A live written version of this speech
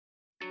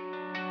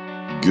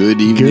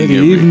Good evening. Good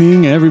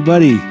evening,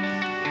 everybody.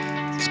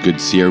 It's good to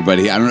see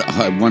everybody.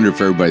 I wonder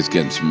if everybody's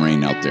getting some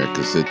rain out there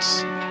because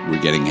we're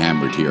getting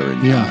hammered here.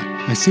 And,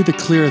 I see the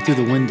clear through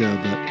the window,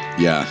 but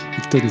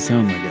it doesn't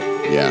sound like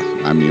it.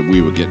 Yeah, I mean,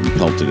 we were getting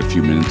pelted a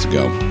few minutes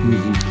ago.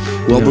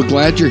 Mm-hmm. Well, we're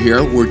glad you're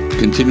here. We're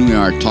continuing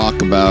our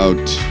talk about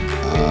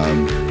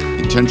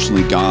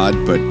intentionally God,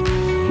 but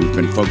we've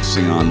been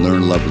focusing on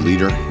learn, love,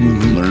 leader.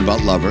 We've learned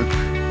about lover.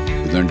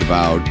 We learned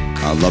about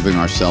loving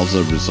ourselves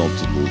as a result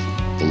of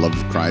the love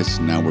of Christ.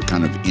 And now we're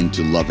kind of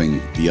into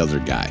loving the other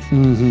guy,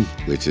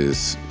 which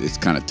is it's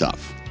kind of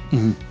tough,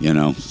 you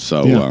know.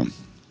 So,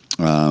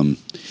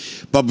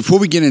 but before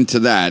we get into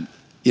that,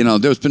 you know,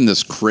 there's been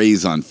this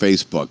craze on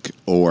Facebook,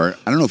 or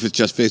I don't know if it's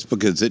just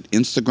Facebook. Is it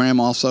Instagram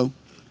also?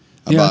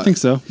 Yeah, I think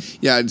so.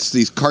 Yeah, it's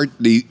these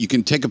you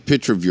can take a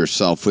picture of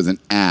yourself with an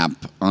app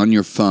on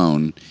your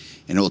phone,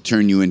 and it will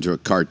turn you into a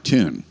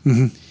cartoon.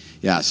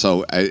 Yeah,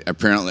 so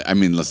apparently, I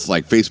mean, it's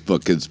like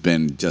Facebook has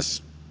been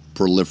just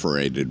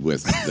proliferated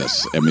with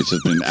this. I mean, it's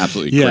just been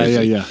absolutely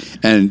crazy. Yeah.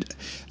 And,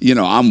 you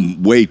know,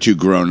 I'm way too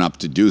grown up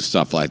to do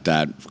stuff like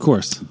that. Of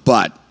course.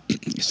 But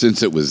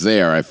since it was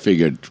there, I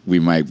figured we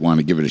might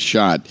want to give it a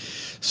shot.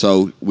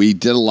 So we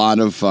did a lot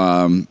of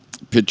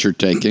picture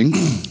taking,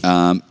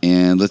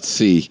 and let's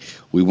see.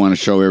 We want to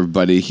show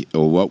everybody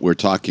what we're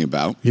talking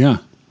about. Yeah.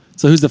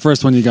 So who's the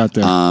first one you got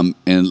there?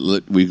 And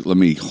let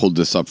me hold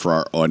this up for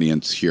our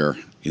audience here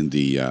in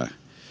the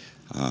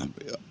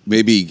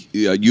maybe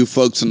you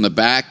folks in the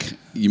back.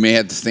 You may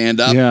have to stand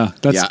up. Yeah,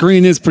 that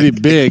screen is pretty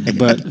big,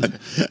 but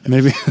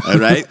maybe. All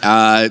right.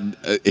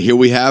 Here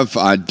we have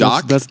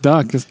Doc. That's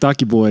Doc. That's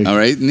Docky boy. All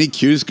right. Isn't he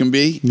cute as can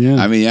be? Yeah.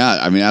 I mean,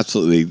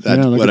 absolutely.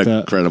 What an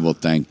incredible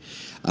thing.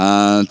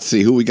 Let's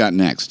see who we got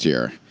next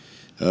here.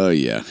 Oh,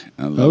 yeah.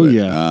 I love it.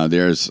 Yeah.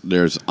 There's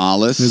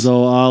Alice. There's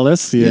old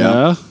Alice,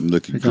 yeah.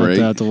 Looking got great.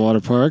 that at the water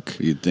park.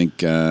 You'd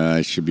think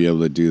I should be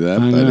able to do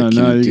that, I but know. I can't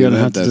No, you do got to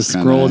that. have to That's just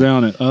scroll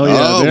down it. Oh,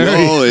 yeah.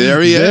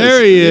 There he is.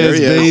 There he is,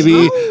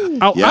 baby.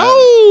 Ow, Yeah.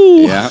 ow!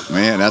 Yeah,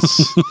 man, that's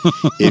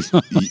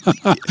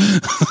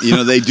you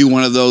know, they do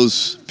one of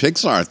those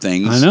Pixar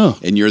things. I know.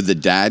 And you're the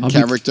dad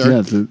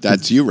character.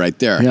 That's you right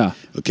there. Yeah.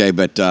 Okay,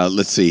 but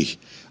let's see.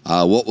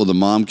 What will the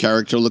mom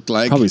character look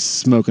like? Probably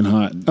smoking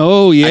hot.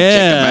 Oh, yeah.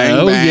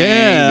 Bang, bang.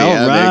 Yeah.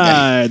 All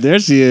right. There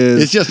she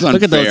is. It's just unfair.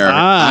 Look at those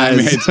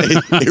eyes. I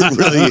mean, it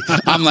really.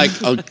 I'm like,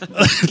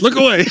 look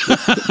away.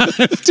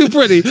 It's too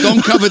pretty.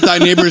 Don't covet thy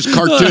neighbor's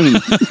cartoon.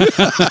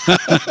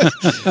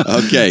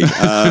 Okay.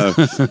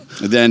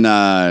 Then,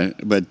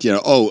 but you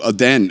know,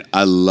 then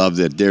I love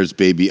that. There's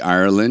baby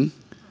Ireland.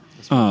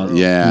 Oh,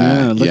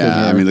 yeah. Look at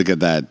her. I mean, look at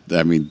that.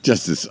 I mean,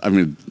 justice. I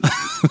mean,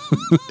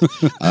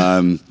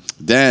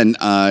 then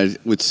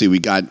let's see. We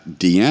got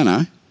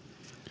Deanna,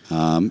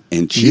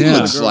 and she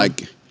looks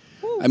like.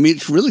 I mean,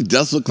 it really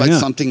does look like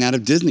something out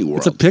of Disney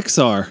World. It's a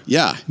Pixar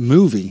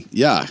movie.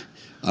 Yeah.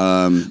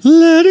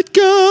 Let it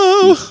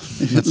go.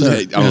 That's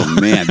right. Oh,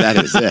 man, that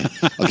is it.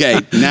 Okay,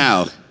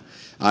 now,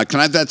 can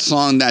I have that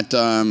song that,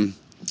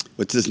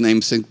 what's his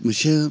name? Sing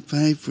Michelle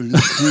Pfeiffer.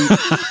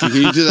 Can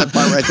you do that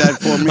part right there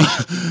for me?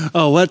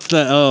 Oh, what's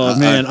that? Oh,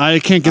 man, I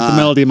can't get the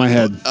melody in my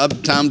head.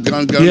 Uptown,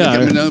 gonna go. Yeah.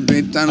 I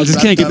just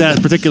can't get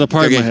that particular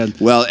part in my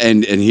head. Well,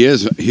 and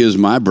here's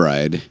My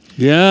Bride.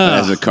 Yeah.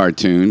 As a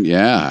cartoon.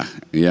 Yeah.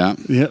 Yeah,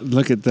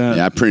 look at that.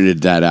 Yeah, I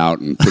printed that out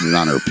and put it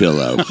on her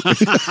pillow.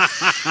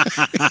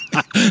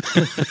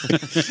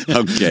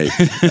 Okay.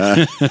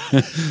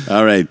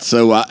 All right.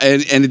 So,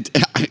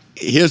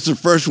 here's the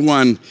first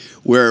one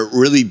where it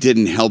really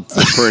didn't help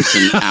the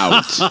person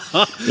out.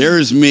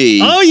 There's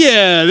me. Oh,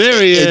 yeah, there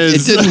he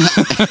is.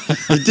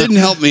 It didn't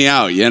help me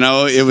out, you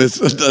know? It was,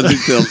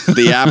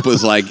 the app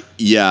was like,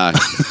 yeah,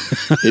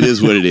 it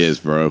is what it is,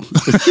 bro.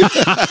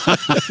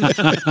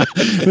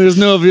 There's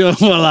no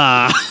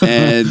voila.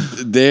 And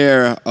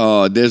there's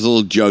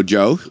little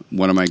JoJo,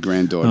 one of my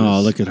granddaughters.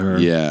 Oh, look at her.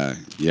 Yeah.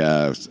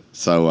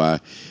 So,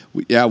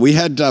 we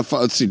had,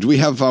 let's see, do we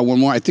have one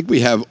more? I think we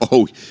have,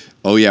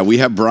 we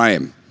have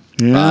Brian.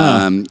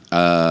 Yeah.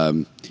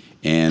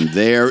 And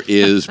there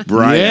is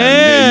Brian.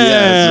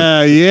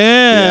 Yeah.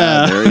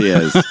 There he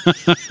is.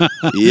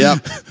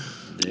 Yep.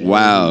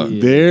 Wow.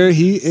 There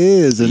he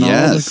is in all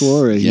the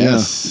glory.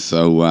 Yes.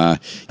 So,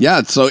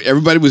 so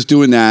everybody was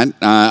doing that.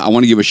 I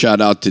want to give a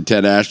shout out to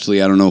Ted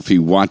Ashley. I don't know if he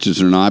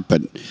watches or not,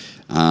 but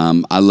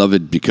I love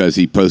it because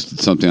he posted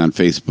something on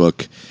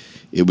Facebook.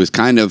 It was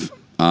kind of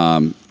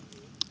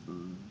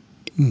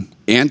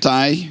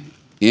anti.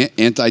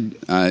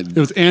 It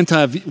was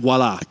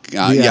anti-voila.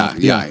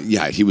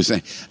 Yeah. He was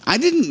saying, I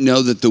didn't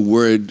know that the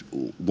word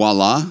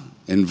voila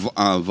and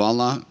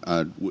voila.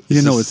 You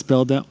didn't know it's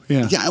spelled out?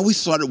 Yeah. Yeah, I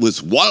always thought it was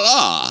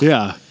voila.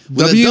 Yeah.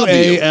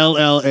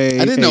 WALLA.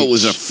 I didn't know it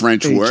was a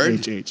French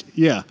word.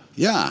 Yeah.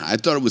 Yeah, I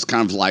thought it was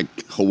kind of like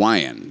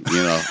Hawaiian,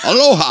 you know.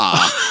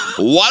 Aloha,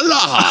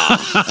 voila.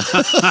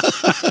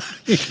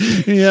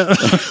 Yeah.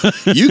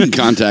 You can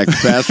contact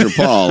Pastor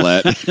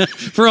Paul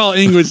for all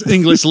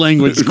English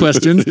language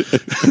questions.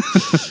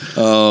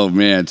 Oh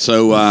man!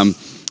 So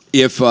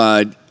if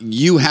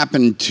you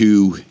happen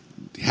to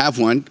have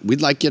one,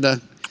 we'd like you to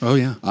Oh,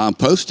 yeah.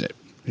 Post it.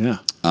 Yeah.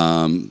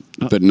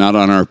 But not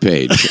on our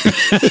page. Put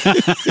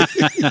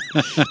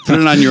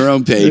it on your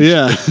own page.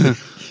 Yeah.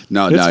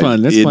 No, it's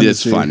fun. It's it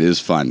is fun. It is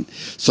fun.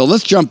 So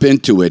let's jump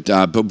into it.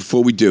 But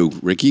before we do,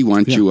 Ricky,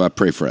 why don't you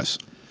pray for us?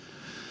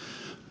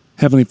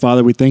 Heavenly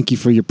Father, we thank you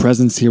for your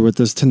presence here with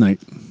us tonight.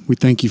 We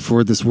thank you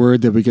for this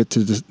word that we get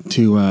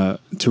to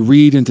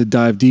read and to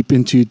dive deep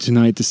into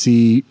tonight, to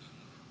see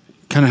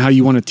kind of how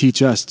you want to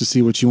teach us, to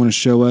see what you want to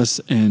show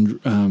us.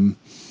 And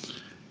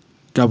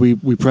God,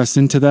 we press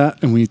into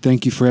that, and we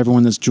thank you for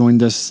everyone that's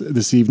joined us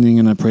this evening,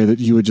 and I pray that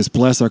you would just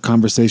bless our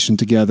conversation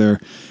together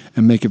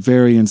and make it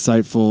very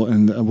insightful,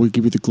 and we'll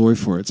give you the glory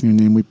for it. It's in your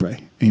name we pray.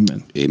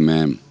 Amen.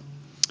 Amen.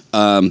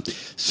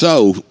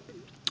 So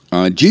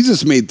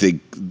Jesus made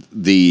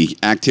the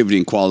activity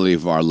and quality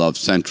of our love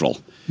central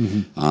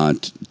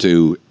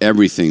to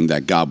everything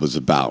that God was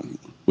about.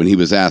 When he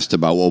was asked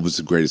about what was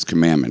the greatest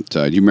commandment,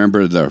 do you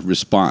remember the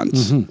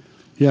response? Mm-hmm.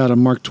 Yeah, out of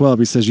Mark 12,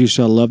 he says, you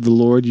shall love the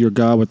Lord your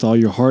God with all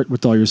your heart,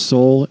 with all your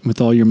soul, and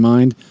with all your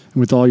mind, and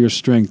with all your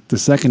strength. The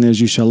second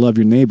is, you shall love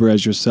your neighbor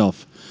as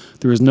yourself.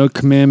 There is no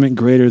commandment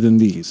greater than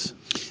these.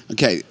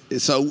 Okay,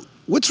 so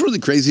what's really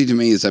crazy to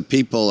me is that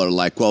people are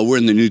like, well, we're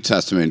in the New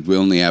Testament. We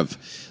only have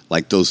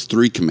like those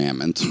 3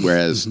 commandments,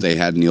 whereas they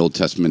had in the Old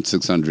Testament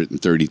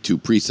 632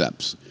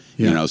 precepts.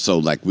 Yeah. You know, so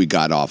like we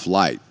got off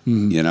light,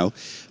 you know.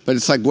 But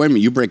it's like, wait a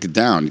minute, you break it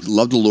down.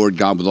 Love the Lord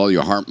God with all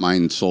your heart,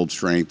 mind, soul,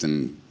 strength,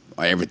 and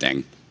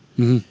everything.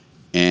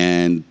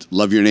 And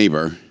love your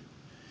neighbor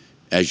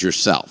as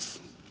yourself.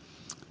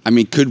 I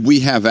mean, could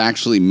we have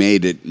actually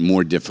made it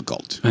more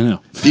difficult? I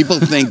know. People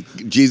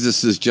think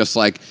Jesus is just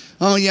like,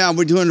 oh, yeah,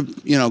 we're doing,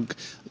 you know.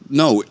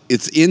 No,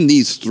 it's in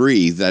these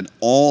 3 that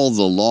all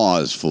the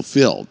law is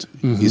fulfilled.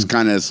 He's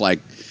kind of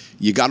like,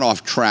 you got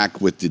off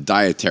track with the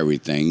dietary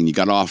thing, and you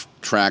got off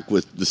track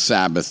with the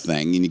Sabbath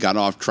thing, and you got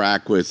off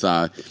track with,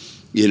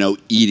 you know,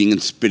 eating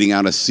and spitting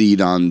out a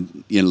seed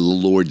on, you know, the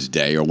Lord's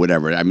Day or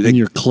whatever. I mean, and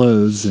your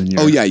clothes and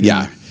your... Oh,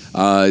 yeah.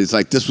 It's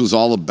like this was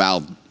all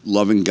about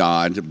loving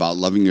God, about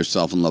loving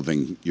yourself and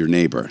loving your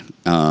neighbor.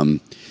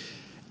 And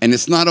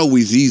it's not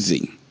always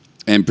easy.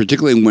 And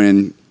particularly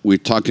when we're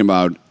talking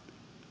about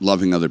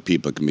loving other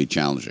people, it can be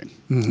challenging.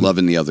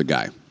 Loving the other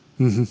guy.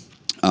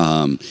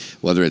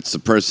 Whether it's the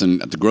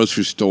person at the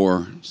grocery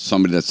store,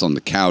 somebody that's on the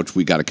couch.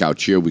 We got a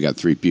couch here. We got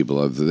 3 people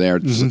over there.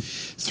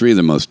 3 of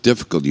the most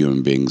difficult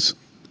human beings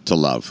to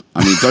love.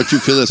 I mean, don't you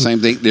feel the same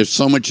thing? There's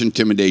so much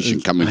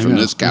intimidation coming from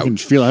this couch. I can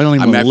feel. I don't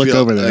even want to look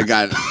over there.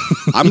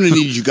 I'm going to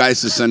need you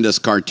guys to send us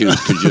cartoons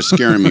because you're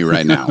scaring me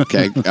right now.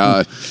 Okay,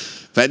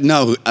 but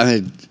no,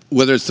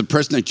 whether it's the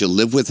person that you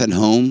live with at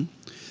home,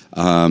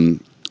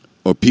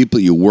 or people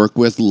you work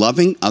with,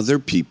 loving other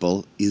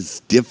people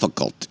is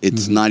difficult.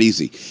 It's not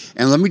easy.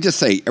 And let me just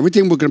say,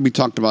 everything we're going to be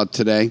talking about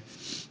today,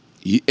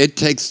 it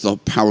takes the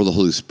power of the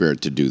Holy Spirit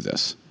to do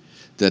this.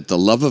 That the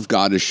love of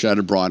God is shed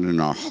abroad in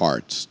our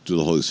hearts through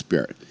the Holy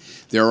Spirit.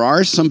 There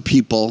are some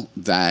people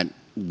that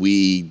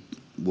we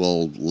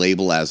will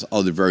label as,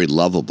 oh, they're very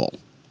lovable.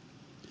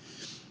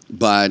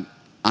 But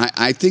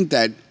I think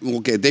that,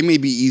 okay, they may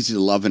be easy to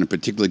love in a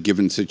particular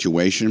given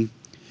situation,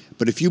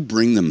 but if you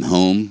bring them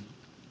home,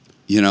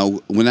 you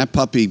know, when that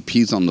puppy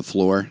pees on the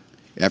floor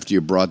after you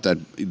brought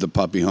the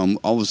puppy home,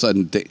 all of a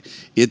sudden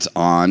it's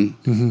on.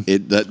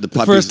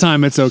 The first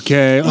time it's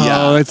okay.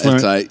 Oh, it's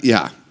learned.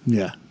 Yeah.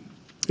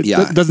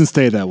 It doesn't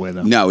stay that way,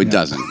 though. No, it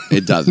doesn't.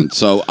 It doesn't.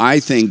 So I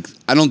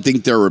don't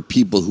think there are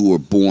people who are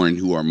born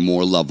who are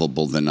more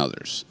lovable than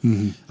others.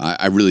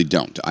 I really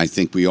don't. I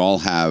think we all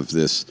have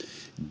this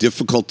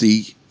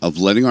difficulty of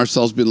letting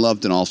ourselves be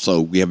loved, and also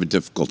we have a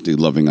difficulty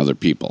loving other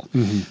people.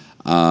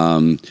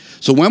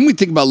 So when we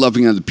think about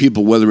loving other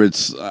people, whether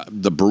it's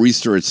the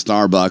barista at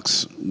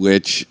Starbucks,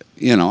 which,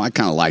 you know, I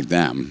kind of like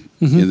them.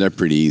 You know, they're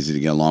pretty easy to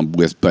get along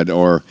with,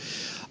 or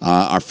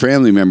our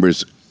family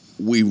members,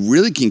 we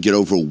really can get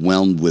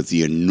overwhelmed with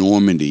the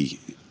enormity,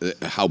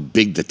 how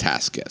big the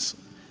task is.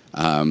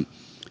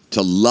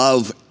 To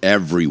love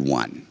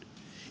everyone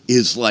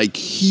is like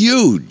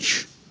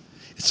huge.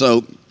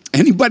 So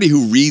anybody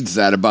who reads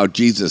that about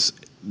Jesus,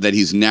 that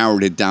he's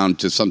narrowed it down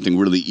to something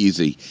really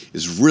easy,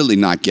 is really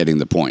not getting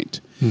the point.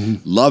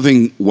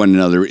 Loving one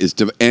another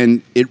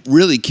and it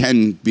really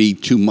can be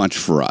too much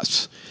for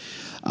us.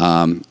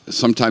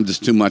 Sometimes it's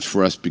too much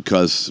for us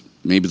because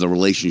maybe the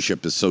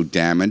relationship is so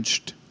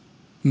damaged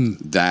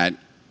that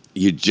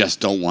you just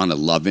don't want to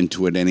love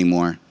into it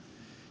anymore.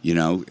 You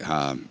know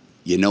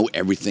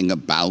everything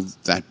about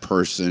that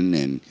person,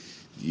 and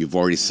you've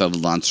already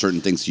settled on certain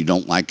things you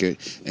don't like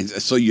it. And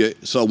so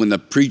when the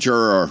preacher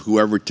or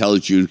whoever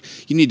tells you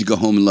need to go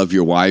home and love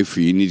your wife,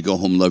 or you need to go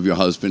home and love your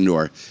husband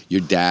or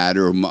your dad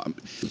or mom,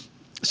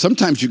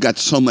 sometimes you've got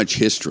so much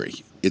history.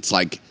 It's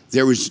like,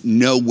 there is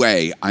no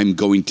way I'm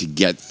going to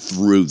get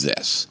through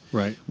this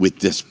with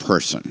this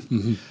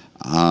person.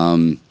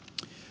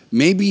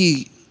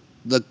 Maybe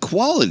the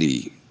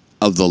quality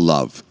of the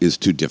love is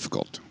too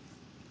difficult.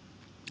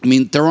 I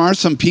mean, there are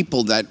some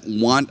people that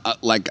want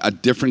a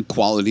different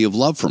quality of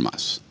love from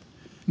us.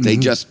 They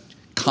just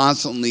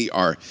constantly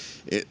are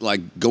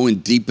like going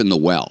deep in the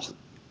well.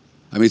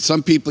 I mean,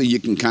 some people you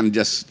can kind of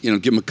just,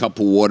 give them a cup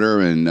of water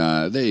and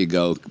there you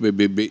go.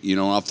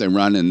 Off they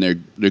run and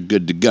they're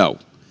good to go.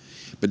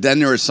 But then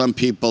there are some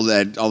people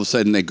that all of a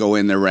sudden they go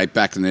in, they're right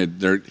back, and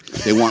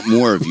they want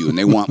more of you, and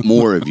they want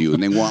more of you,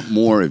 and they want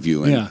more of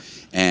you.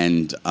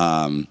 And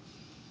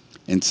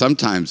and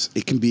sometimes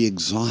it can be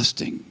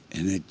exhausting,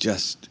 and it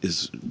just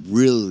is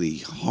really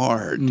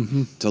hard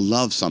to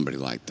love somebody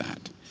like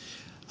that.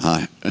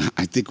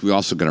 I think we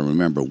also got to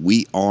remember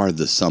we are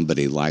the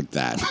somebody like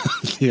that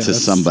to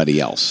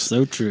somebody else.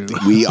 So true.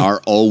 We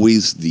are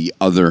always the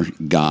other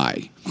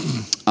guy.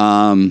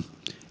 And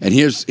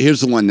here's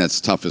the one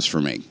that's toughest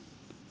for me.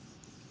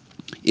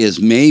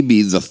 Is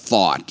maybe the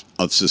thought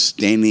of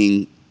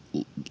sustaining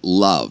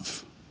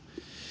love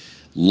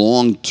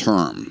long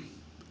term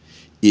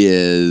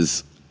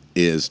is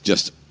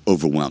just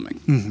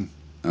overwhelming.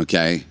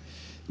 Okay?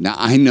 Now,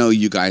 I know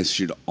you guys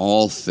should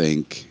all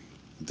think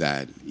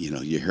that,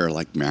 you hear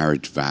like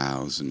marriage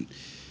vows and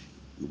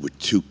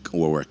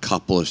a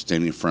couple are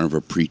standing in front of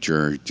a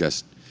preacher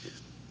just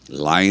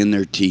lying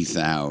their teeth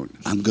out.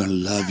 I'm going to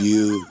love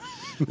you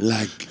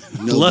like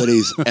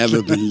nobody's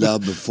ever been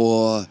loved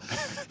before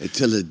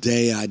until the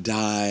day I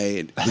die.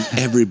 And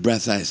every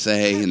breath I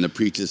say, and the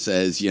preacher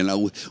says,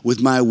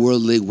 with my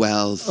worldly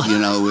wealth,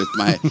 with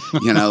my,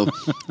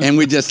 and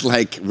we just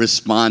like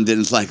respond,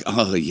 and it's like,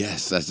 oh,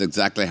 yes, that's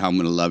exactly how I'm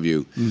going to love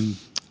you.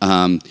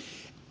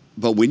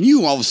 But when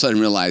you all of a sudden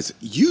realize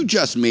you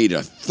just made a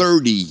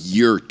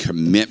 30-year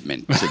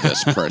commitment to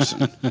this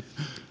person,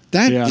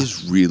 that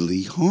is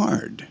really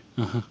hard.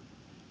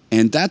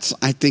 And that's,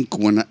 I think,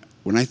 when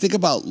I think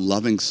about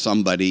loving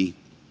somebody,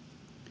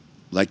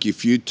 like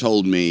if you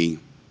told me,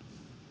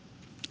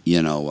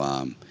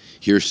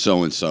 here's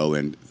so-and-so,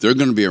 and they're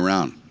going to be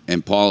around,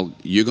 and Paul,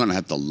 you're going to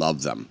have to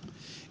love them.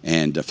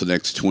 And for the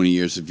next 20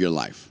 years of your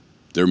life,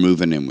 they're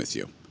moving in with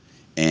you,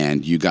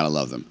 and you got to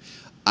love them.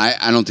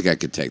 I don't think I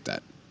could take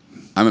that.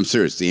 I'm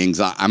serious. The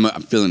anxiety. I'm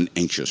feeling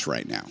anxious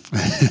right now.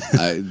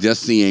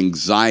 Just the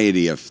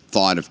anxiety of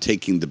thought of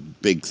taking the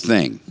big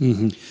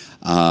thing.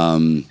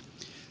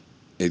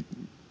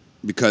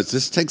 Because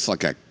this takes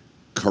like a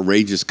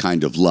courageous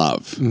kind of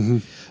love.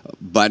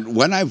 But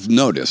what I've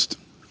noticed,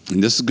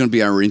 and this is going to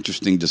be our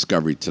interesting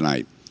discovery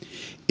tonight,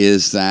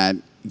 is that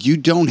you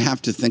don't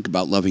have to think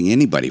about loving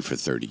anybody for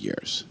 30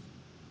 years.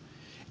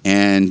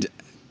 And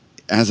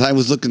as I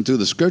was looking through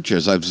the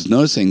scriptures, I was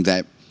noticing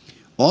that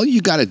all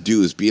you got to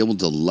do is be able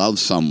to love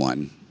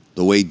someone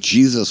the way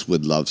Jesus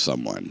would love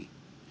someone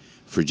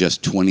for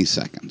just 20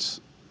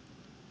 seconds.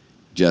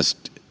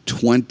 Just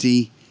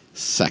 20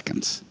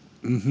 seconds.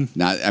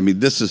 Now, I mean,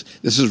 this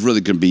is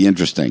really going to be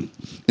interesting.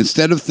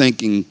 Instead of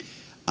thinking,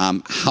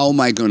 how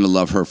am I going to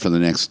love her for the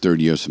next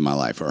 30 years of my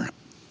life? Or,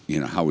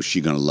 how is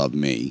she going to love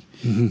me?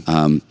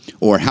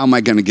 Or how am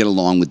I going to get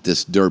along with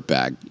this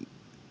dirtbag,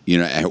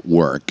 at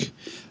work?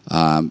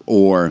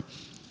 Or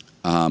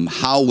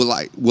how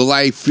will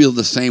I feel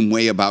the same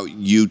way about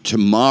you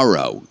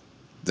tomorrow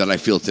that I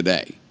feel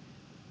today?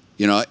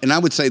 And I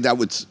would say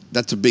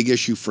that's a big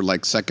issue for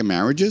like second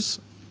marriages.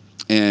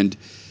 And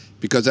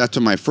because after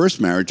my first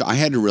marriage, I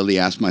had to really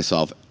ask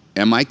myself,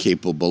 am I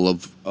capable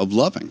of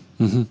loving?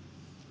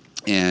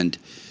 And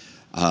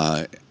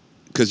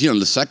because,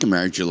 the second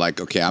marriage, you're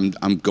like, okay,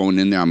 I'm going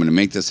in there, I'm going to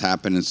make this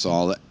happen, and so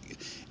all that.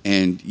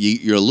 And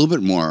you're a little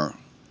bit more,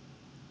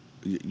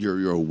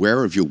 you're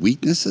aware of your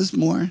weaknesses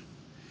more.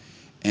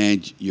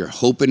 And you're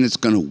hoping it's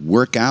going to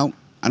work out.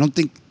 I don't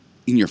think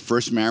in your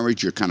first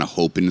marriage you're kind of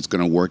hoping it's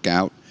going to work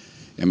out.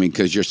 I mean,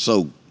 because you're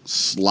so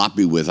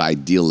sloppy with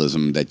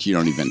idealism that you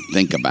don't even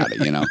think about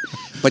it,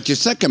 But your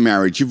second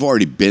marriage, you've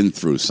already been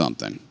through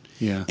something.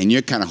 Yeah. And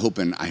you're kind of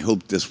hoping, I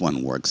hope this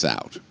one works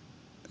out.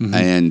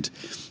 And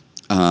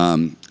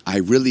I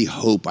really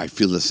hope I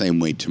feel the same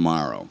way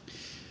tomorrow.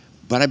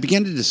 But I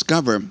began to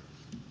discover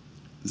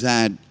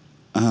that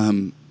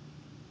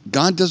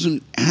God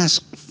doesn't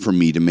ask for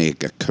me to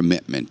make a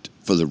commitment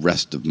for the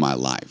rest of my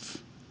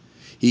life.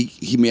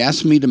 He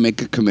asked me to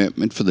make a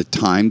commitment for the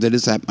time that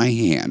is in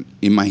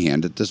my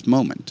hand at this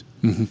moment.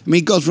 I mean,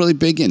 he goes really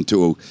big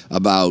into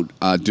about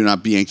do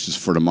not be anxious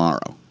for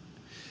tomorrow,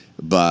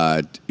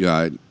 but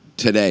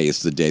today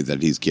is the day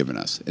that he's given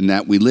us, and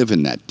that we live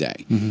in that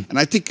day. And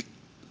I think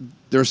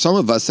there are some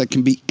of us that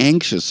can be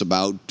anxious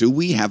about, do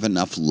we have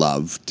enough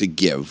love to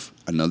give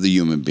another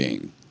human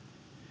being?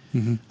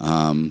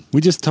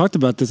 We just talked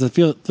about this a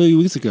few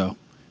weeks ago.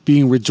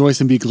 Being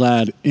rejoice and be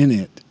glad in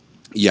it.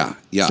 Yeah.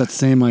 It's that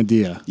same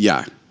idea.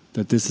 Yeah.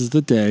 That this is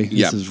the day.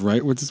 This is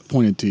right where it's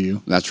pointed to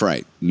you. That's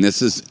right. And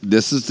this is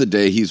the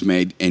day he's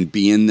made, and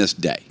be in this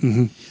day.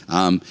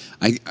 I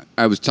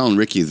was telling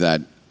Ricky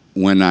that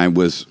when I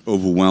was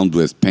overwhelmed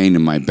with pain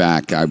in my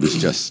back, I was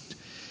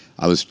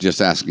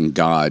just asking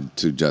God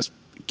to just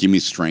give me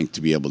strength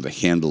to be able to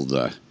handle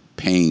the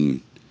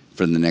pain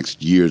for the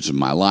next years of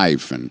my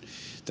life, and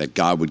that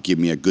God would give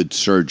me a good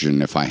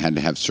surgeon if I had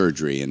to have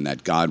surgery, and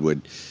that God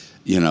would,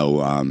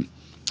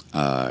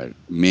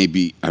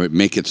 maybe I would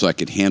make it so I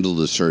could handle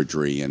the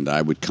surgery, and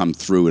I would come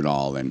through it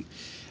all. And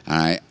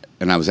I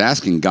was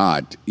asking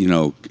God,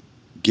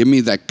 give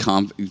me that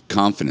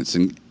confidence.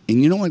 And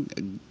you know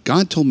what?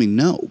 God told me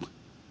no.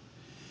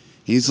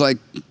 He's like,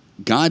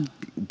 God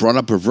brought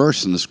up a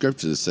verse in the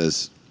scripture that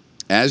says,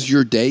 as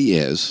your day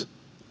is,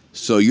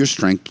 so your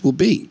strength will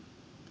be.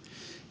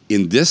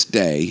 In this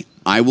day,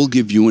 I will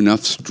give you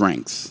enough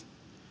strength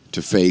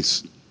to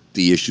face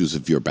the issues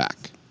of your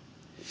back.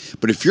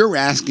 But if you're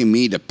asking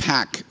me to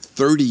pack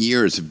 30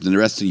 years of the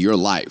rest of your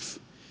life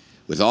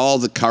with all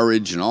the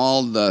courage and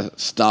all the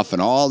stuff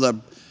and all the,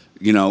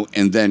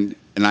 and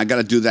I got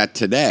to do that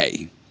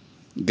today,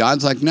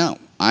 God's like, no,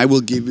 I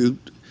will give you,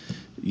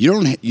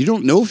 you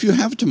don't know if you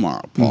have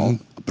tomorrow, Paul,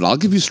 but I'll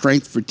give you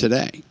strength for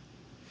today.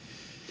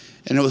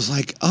 And it was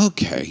like,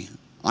 okay,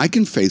 I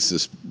can face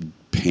this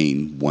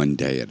pain one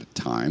day at a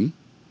time.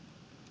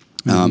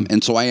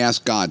 And so I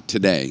asked God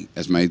today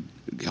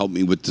help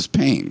me with this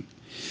pain.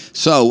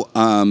 So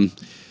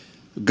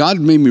God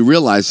made me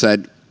realize that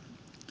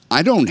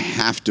I don't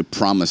have to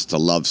promise to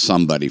love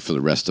somebody for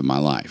the rest of my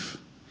life.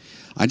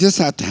 I just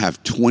have to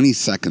have 20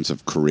 seconds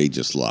of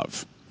courageous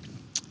love.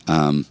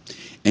 And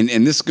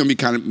this is going to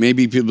be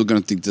maybe people are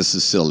going to think this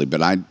is silly,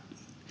 but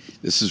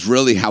this is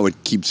really how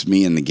it keeps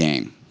me in the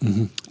game.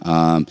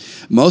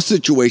 Most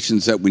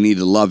situations that we need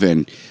to love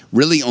in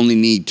really only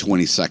need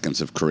 20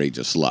 seconds of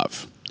courageous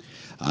love.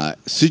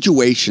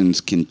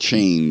 Situations can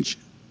change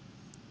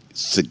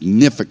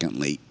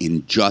significantly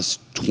in just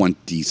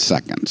 20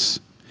 seconds.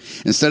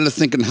 Instead of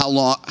thinking,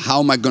 how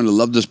am I going to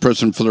love this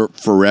person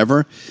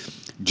forever?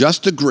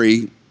 Just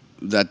agree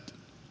that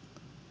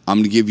I'm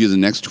going to give you the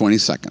next 20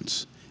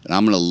 seconds. And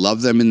I'm going to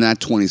love them in that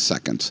 20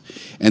 seconds.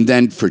 And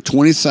then for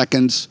 20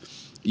 seconds,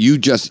 you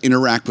just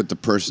interact with the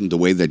person the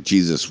way that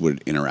Jesus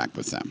would interact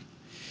with them.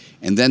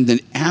 And then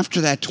after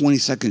that 20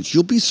 seconds,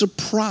 you'll be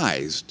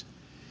surprised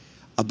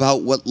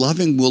about what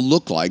loving will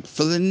look like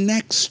for the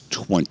next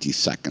 20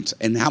 seconds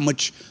and how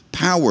much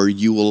power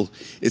you will.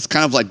 It's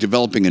kind of like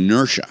developing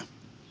inertia.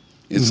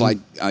 It's like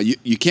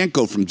you can't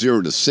go from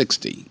 0 to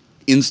 60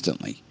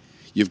 instantly.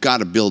 You've got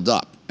to build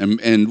up.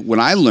 And what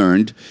I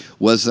learned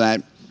was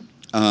that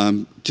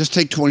just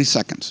take 20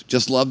 seconds.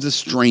 Just love this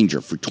stranger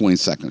for 20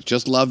 seconds.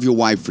 Just love your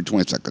wife for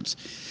 20 seconds.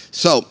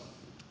 So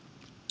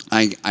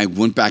I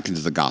went back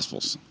into the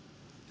Gospels,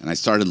 and I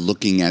started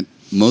looking at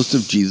most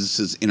of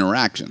Jesus'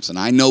 interactions. And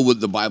I know what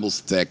the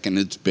Bible's thick and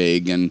it's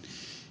big, and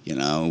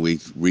we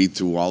read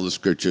through all the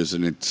scriptures,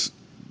 and it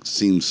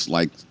seems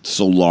like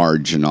so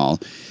large and all.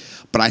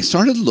 But I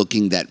started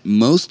looking that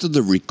most of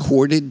the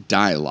recorded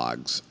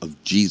dialogues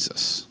of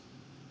Jesus,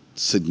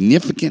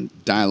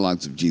 significant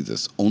dialogues of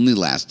Jesus, only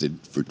lasted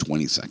for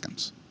 20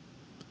 seconds.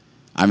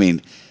 I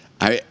mean,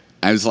 I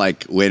was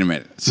like, wait a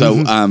minute. So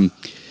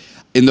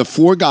in the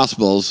 4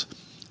 Gospels,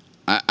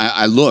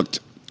 I looked,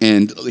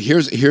 and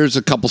here's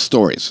a couple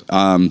stories.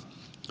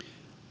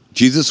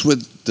 Jesus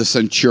with the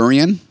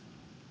centurion,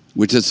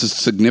 which is a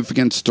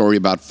significant story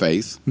about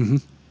faith,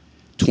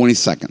 20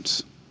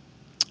 seconds.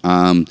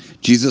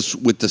 Jesus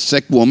with the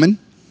sick woman,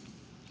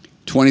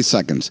 20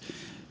 seconds.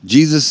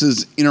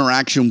 Jesus'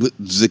 interaction with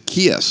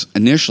Zacchaeus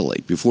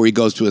initially, before he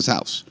goes to his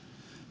house,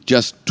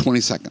 just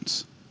 20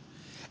 seconds.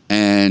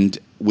 And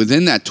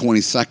within that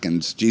 20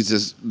 seconds,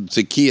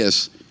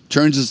 Zacchaeus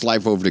turns his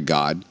life over to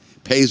God,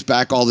 pays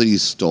back all that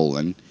he's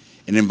stolen,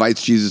 and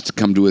invites Jesus to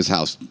come to his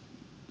house,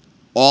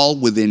 all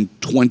within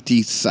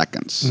 20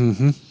 seconds.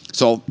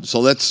 So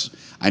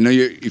I know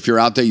if you're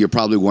out there, you're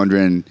probably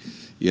wondering,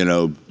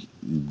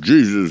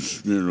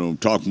 Jesus,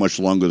 talked much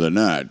longer than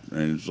that.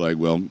 And it's like,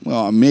 well,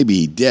 maybe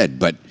he did,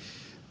 but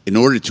in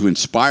order to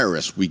inspire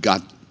us, we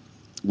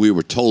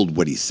were told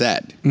what he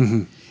said.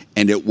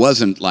 And it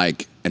wasn't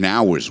like an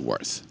hour's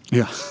worth.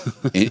 Yeah.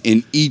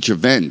 in each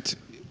event,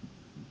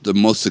 the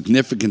most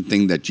significant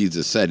thing that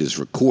Jesus said is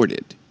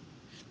recorded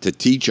to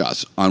teach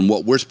us on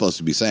what we're supposed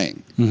to be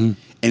saying.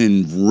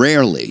 And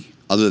rarely,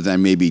 other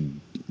than maybe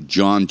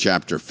John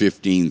chapter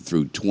 15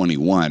 through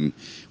 21,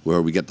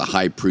 where we get the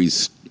high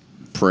priest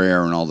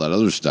prayer and all that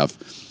other stuff.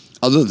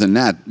 Other than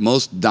that,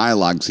 most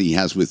dialogues he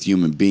has with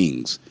human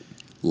beings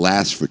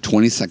last for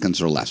 20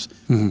 seconds or less.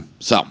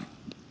 So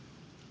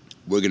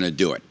we're going to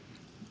do it.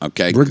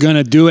 Okay? We're going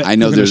to do it. I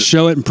know we're going to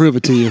show it and prove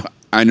it to you.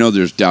 I know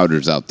there's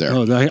doubters out there.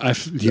 Oh,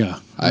 yeah.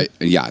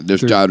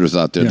 There's doubters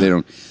out there. Yeah. They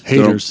don't.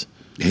 Haters.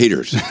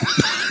 Haters.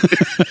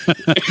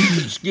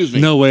 Excuse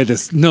me. No way.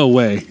 That's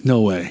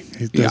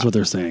what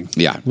they're saying.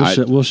 Yeah.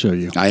 We'll show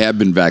you. I have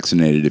been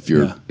vaccinated if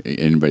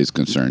anybody's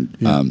concerned.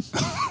 Yeah.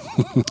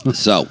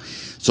 So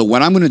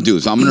what I'm going to do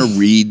is I'm going to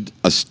read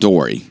a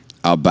story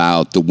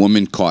about the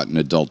woman caught in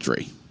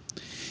adultery.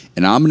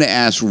 And I'm going to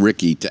ask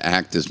Ricky to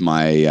act as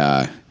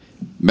my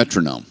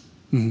metronome.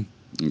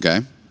 Okay?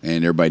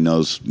 And everybody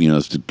knows,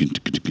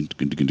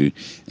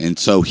 and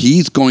so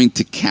he's going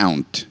to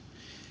count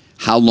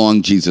how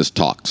long Jesus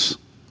talks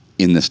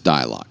in this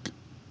dialogue.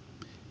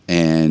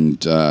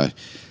 And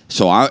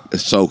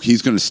so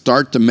he's going to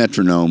start the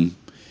metronome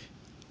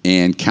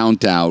and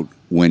count out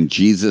when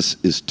Jesus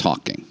is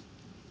talking.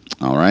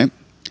 All right?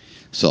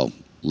 So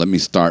let me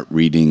start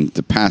reading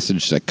the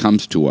passage that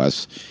comes to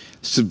us.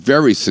 It's a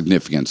very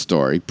significant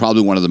story,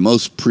 probably one of the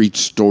most preached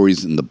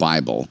stories in the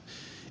Bible.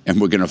 and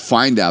we're going to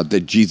find out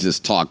that Jesus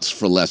talks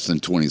for less than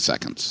 20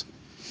 seconds.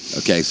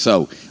 Okay,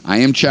 so I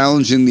am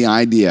challenging the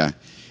idea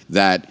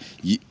that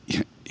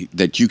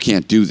you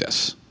can't do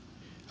this.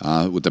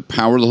 With the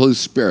power of the Holy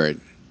Spirit,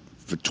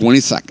 for 20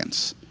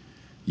 seconds,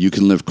 you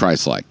can live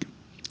Christ-like,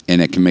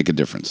 and it can make a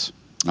difference.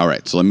 All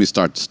right, so let me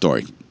start the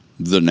story,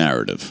 the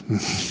narrative.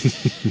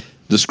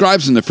 The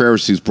scribes and the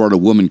Pharisees brought a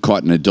woman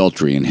caught in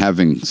adultery, and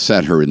having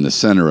set her in the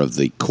center of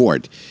the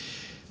court,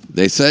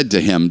 they said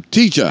to him,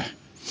 "Teacher,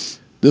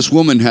 this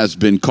woman has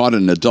been caught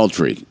in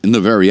adultery in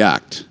the very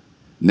act.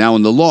 Now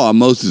in the law,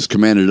 Moses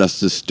commanded us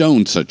to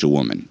stone such a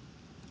woman.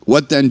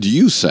 What then do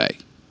you say?"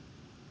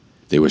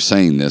 They were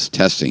saying this,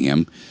 testing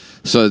him,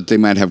 so that they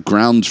might have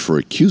grounds for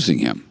accusing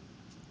him.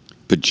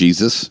 But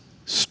Jesus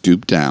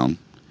stooped down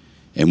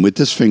and with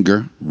his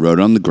finger wrote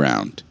on the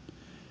ground.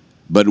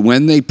 But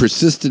when they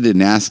persisted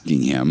in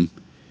asking him,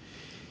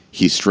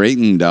 he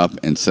straightened up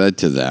and said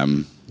to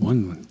them,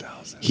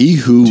 1,000. "He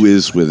who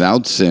is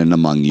without sin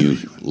among you,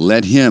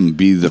 let him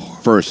be the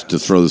first to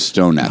throw the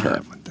stone at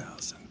her."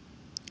 1,000.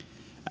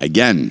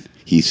 Again,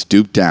 he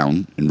stooped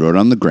down and wrote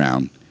on the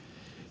ground.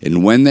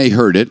 And when they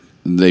heard it,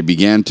 they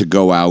began to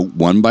go out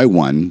one by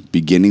one,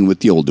 beginning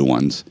with the older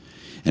ones,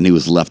 and he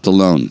was left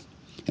alone,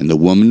 and the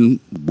woman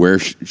where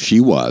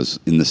she was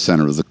in the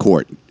center of the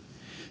court.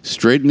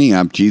 Straightening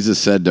up, Jesus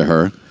said to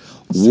her,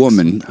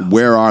 "Woman,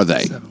 where are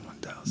they?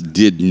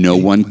 Did no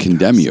one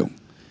condemn you?"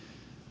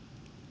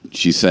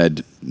 She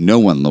said, "No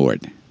one,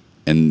 Lord."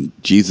 And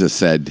Jesus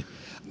said,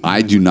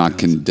 "I do not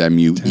condemn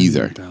you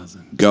either.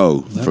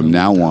 Go from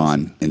now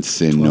on and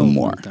sin no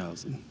more."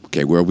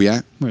 Okay, where are we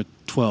at? We're at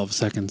 12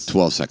 seconds.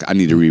 12 seconds. I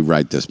need to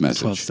rewrite this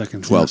message. 12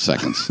 seconds. 12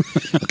 seconds.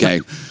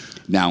 Okay.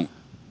 Now,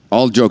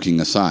 all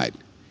joking aside,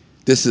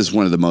 this is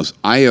one of the most,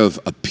 I have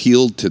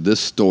appealed to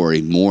this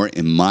story more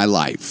in my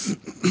life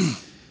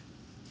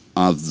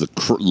of the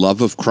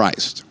love of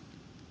Christ.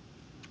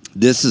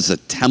 This is a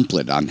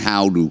template on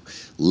how to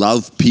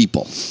love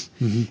people.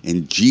 Mm-hmm.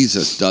 And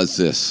Jesus does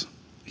this.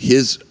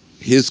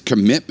 His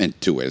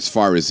commitment to it, as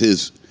far as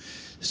his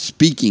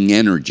speaking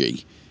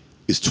energy,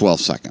 is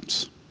 12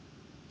 seconds.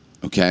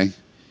 Okay?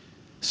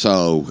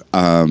 So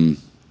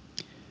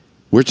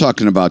we're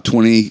talking about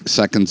 20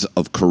 seconds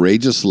of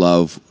courageous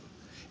love,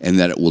 and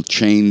that it will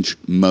change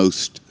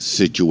most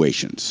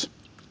situations.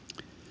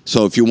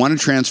 So if you want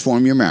to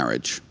transform your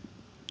marriage,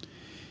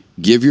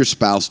 give your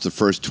spouse the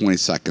first 20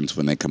 seconds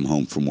when they come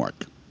home from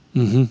work.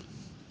 Mm-hmm.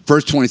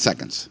 First 20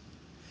 seconds.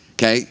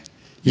 Okay?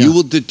 Yeah. You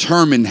will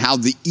determine how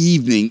the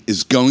evening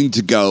is going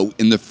to go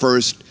in the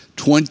first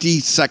 20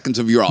 seconds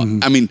of your life.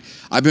 Mm-hmm. I mean,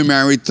 I've been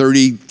married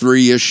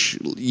 33-ish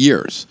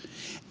years,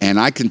 and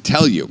I can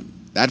tell you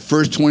that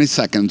first 20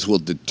 seconds will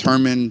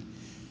determine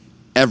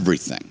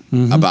everything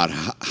about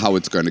how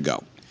it's going to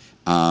go.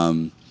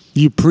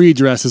 You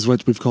pre-dress is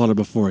what we've called it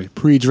before.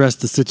 Pre-dress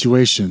the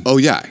situation. Oh,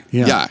 yeah.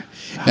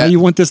 How you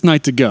want this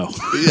night to go.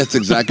 That's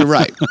exactly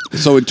right.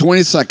 So in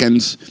 20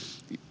 seconds,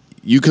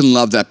 you can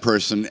love that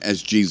person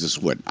as Jesus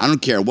would. I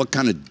don't care what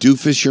kind of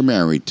doofus you're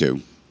married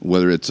to,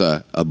 whether it's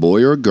a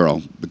boy or a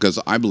girl, because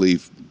I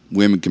believe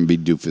women can be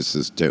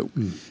doofuses too.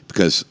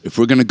 Because if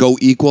we're going to go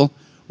equal,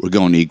 we're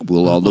going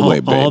equal all the way,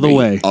 baby. All the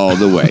way. All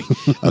the way.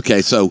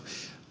 Okay, so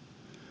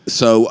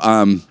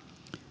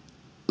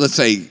let's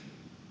say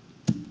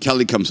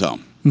Kelly comes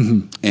home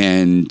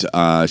and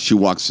she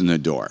walks in the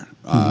door.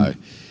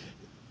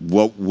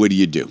 What do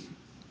you do?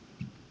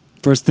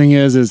 First thing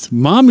is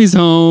mommy's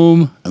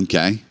home.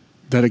 Okay.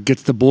 That it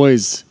gets the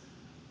boys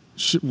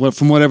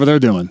from whatever they're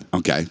doing.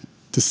 Okay.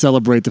 To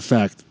celebrate the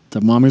fact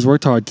that mommy's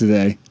worked hard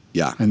today.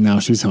 Yeah. And now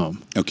she's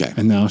home. Okay.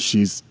 And now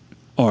she's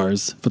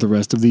ours for the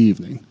rest of the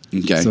evening.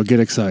 Okay. So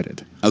get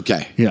excited.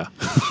 Okay. Yeah.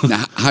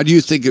 Now, how do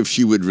you think if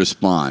she would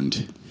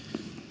respond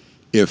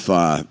if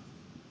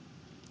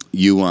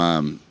you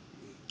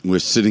were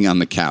sitting on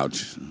the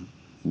couch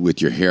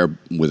with your hair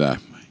with a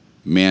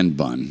man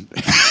bun?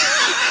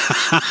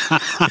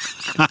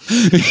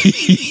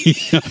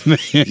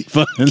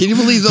 Can you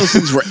believe those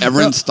things were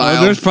ever in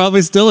style? They're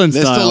probably still in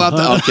They're style. They're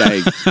still out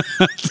there.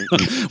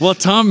 Okay. Well,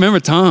 remember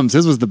Tom's.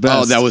 His was the best.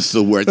 Oh, that was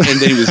the worst. And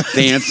then he was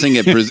dancing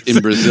in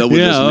Brazil with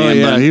his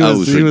man bun. It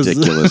was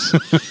ridiculous.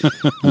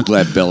 I'm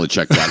glad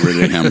Belichick got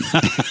rid of him.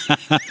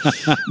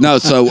 No,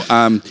 so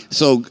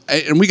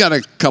and we got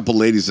a couple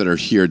ladies that are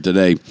here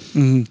today.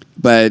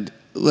 But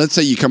let's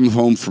say you come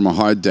home from a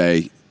hard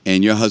day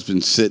and your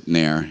husband's sitting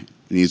there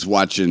and he's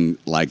watching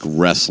like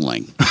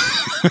wrestling.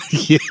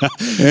 Yeah.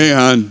 Hey,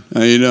 hon,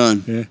 how you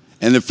doing? Yeah.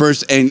 And the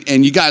first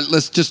and you got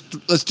let's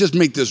just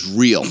make this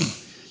real.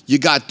 You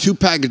got 2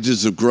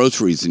 packages of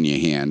groceries in your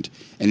hand,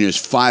 and there's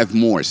 5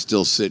 more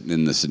still sitting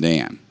in the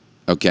sedan.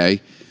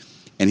 Okay,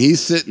 and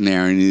he's sitting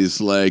there and he's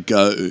like,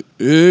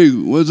 "Hey,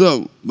 what's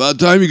up? About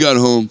time you got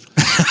home."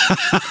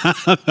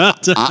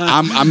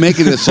 I'm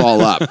making this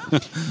all up,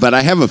 but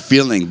I have a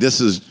feeling this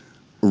is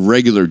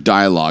regular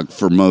dialogue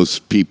for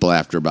most people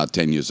after about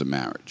 10 years of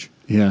marriage.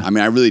 Yeah. I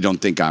mean, I really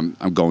don't think I'm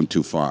going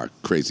too far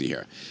crazy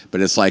here. But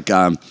it's like,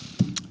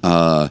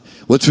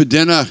 what's for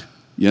dinner?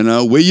 You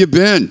know, where you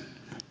been?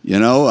 You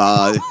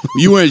know,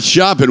 you went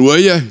shopping, were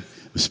you?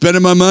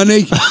 spending my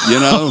money, you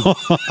know.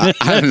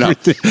 I don't know.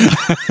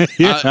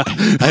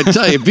 I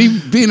tell you,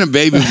 being a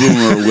baby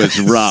boomer was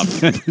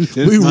rough.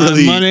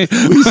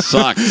 We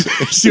sucked.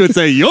 She would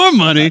say, your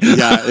money.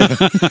 Yeah.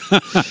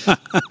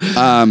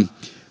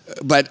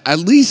 But at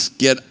least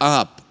get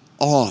up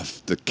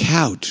off the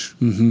couch.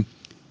 Mm-hmm.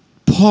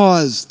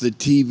 Pause the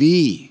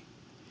TV.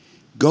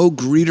 Go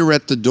greet her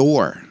at the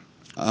door.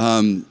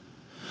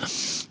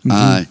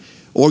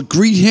 Or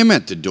greet him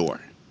at the door.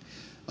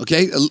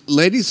 Okay,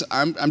 ladies,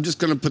 I'm just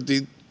going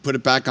to put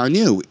it back on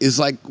you. Is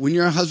like when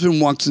your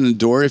husband walks in the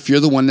door, if you're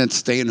the one that's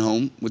staying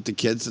home with the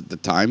kids at the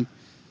time,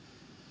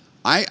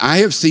 I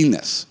have seen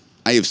this.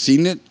 I have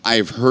seen it. I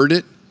have heard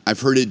it.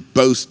 I've heard it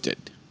boasted.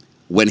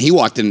 When he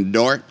walked in the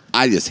door,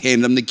 I just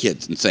hand him the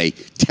kids and say,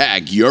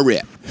 "Tag, you're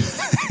it."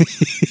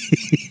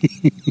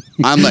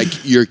 I'm like,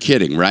 you're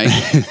kidding, right?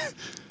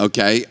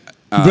 Okay.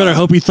 You better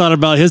hope he thought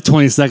about his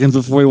 20 seconds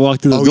before he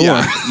walked through the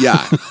door.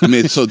 Yeah. I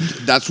mean, so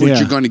that's what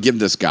you're going to give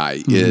this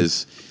guy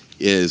is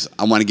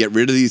I want to get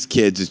rid of these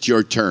kids. It's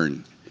your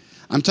turn.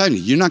 I'm telling you,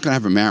 you're not going to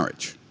have a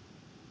marriage.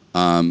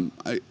 You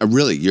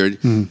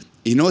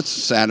know what's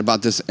sad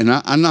about this? And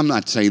I'm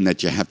not saying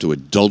that you have to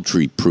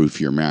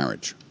adultery-proof your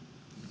marriage.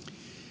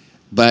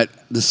 But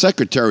the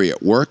secretary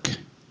at work,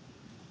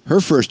 her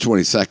first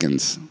 20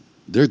 seconds,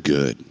 they're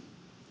good.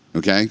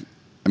 Okay?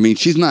 I mean,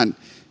 she's not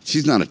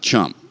a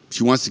chump.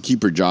 She wants to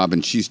keep her job,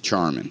 and she's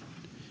charming.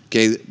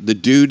 Okay, the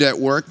dude at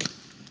work,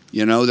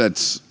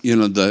 that's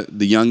the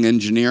young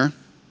engineer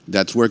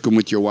that's working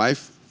with your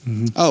wife.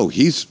 Mm-hmm. Oh,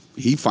 he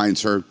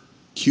finds her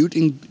cute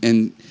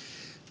and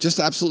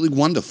just absolutely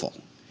wonderful.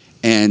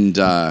 And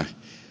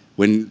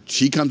when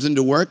she comes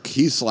into work,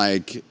 he's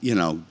like,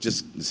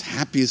 just as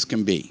happy as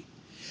can be.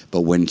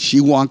 But when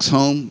she walks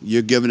home,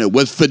 you're giving it,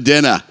 what's for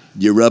dinner?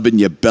 You're rubbing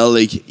your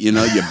belly, your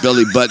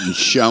belly button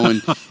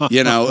showing,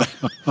 I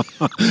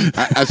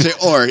say,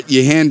 or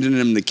you're handing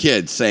them the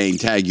kids saying,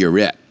 "Tag, you're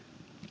it."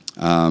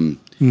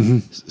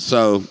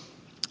 So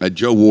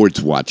Joe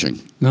Ward's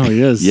watching. No,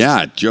 he is.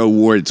 Yeah, Joe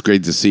Ward, it's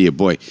great to see you.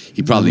 Boy,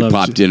 he probably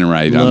popped in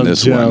right on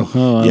this Joe. one.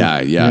 Oh,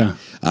 yeah.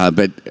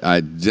 But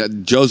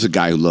Joe's a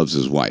guy who loves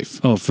his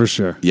wife. Oh, for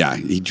sure. Yeah,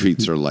 he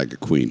treats her like a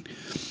queen.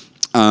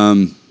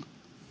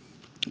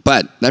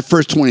 But that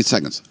first 20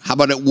 seconds, how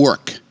about at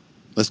work?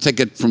 Let's take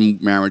it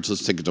from marriage.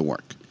 Let's take it to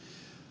work.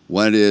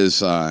 What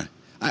is? I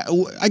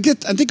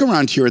think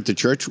around here at the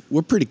church,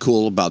 we're pretty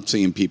cool about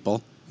seeing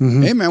people.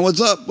 Mm-hmm. Hey man, what's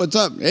up? What's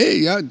up?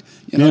 Hey,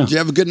 did you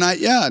have a good night?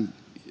 Yeah,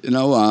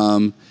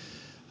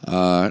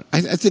 I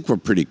think we're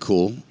pretty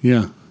cool.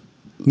 Yeah.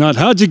 Not,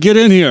 how'd you get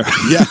in here?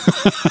 Yeah.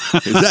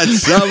 Is that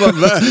some of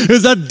it?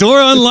 Is that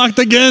door unlocked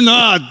again?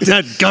 Oh,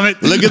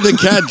 dadgummit. Look at the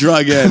cat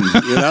drug in,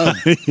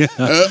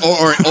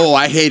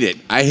 I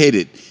hate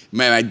it.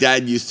 Man, my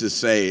dad used to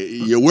say,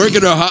 "You're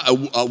working or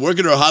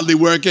hardly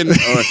working, or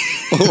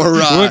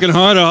working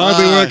hard or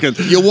hardly working."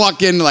 You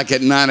walk in like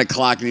at 9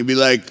 o'clock, and he'd be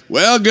like,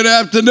 "Well, good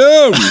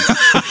afternoon."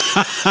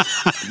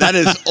 That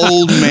is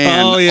old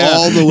man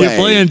all the way. You're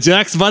playing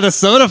jacks by the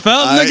soda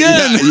fountain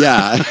again.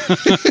 Yeah.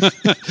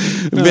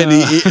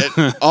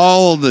 But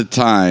all the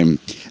time.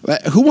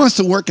 Who wants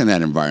to work in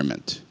that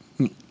environment?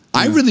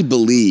 I really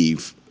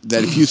believe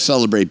that if you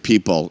celebrate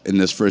people in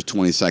this first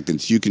 20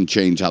 seconds, you can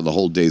change how the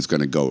whole day is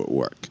going to go at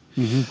work.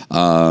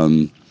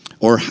 Mm-hmm.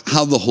 Or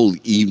how the whole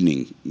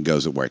evening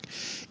goes at work.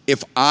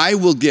 If I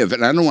will give,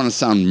 and I don't want to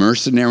sound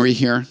mercenary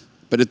here,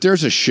 but if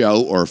there's a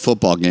show or a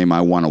football game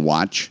I want to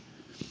watch,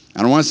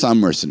 I don't want to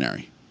sound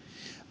mercenary,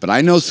 but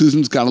I know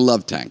Susan's got a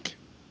love tank,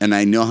 and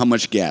I know how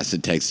much gas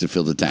it takes to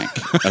fill the tank,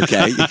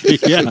 okay?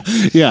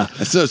 Yeah.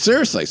 So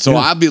seriously,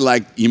 I'll be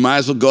like, you might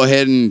as well go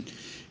ahead and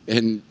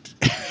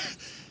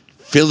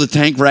fill the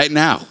tank right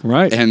now.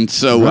 Right. And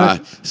so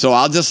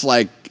I'll just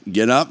like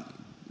get up,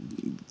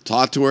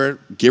 talk to her,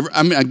 give her.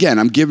 I mean, again,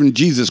 I'm giving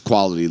Jesus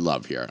quality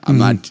love here.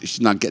 She's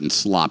not getting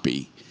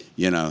sloppy.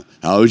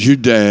 How was your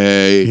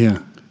day? Yeah.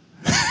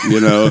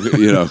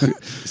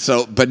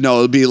 So, but no,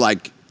 it'll be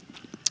like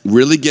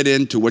really get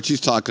into what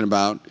she's talking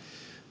about,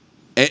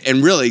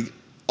 and really,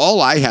 all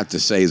I have to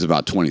say is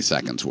about 20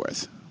 seconds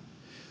worth.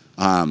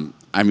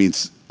 I mean,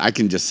 I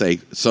can just say,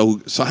 so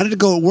how did it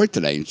go at work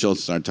today? And she'll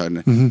start talking.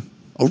 Mm-hmm.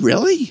 Oh,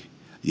 really?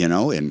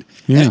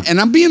 And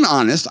I'm being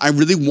honest. I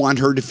really want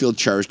her to feel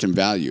cherished and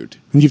valued.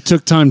 And you've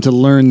took time to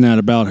learn that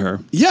about her.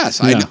 Yes,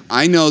 yeah.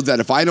 I know that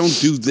if I don't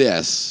do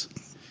this,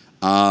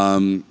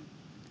 I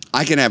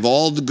can have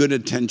all the good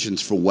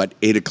intentions for what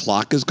 8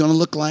 o'clock is going to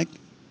look like.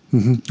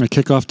 Mm-hmm. A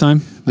kickoff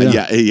time?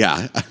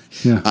 Yeah.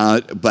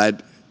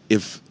 But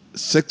if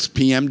 6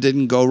 p.m.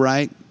 didn't go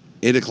right,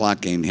 8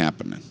 o'clock ain't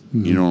happening.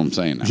 Mm-hmm. You know what I'm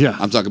saying? Now? Yeah.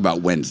 I'm talking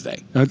about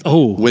Wednesday.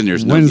 When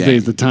there's no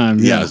Wednesday's game. The time.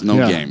 Yeah, there's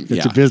no game.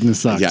 It's your business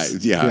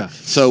sucks. Yeah.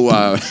 So,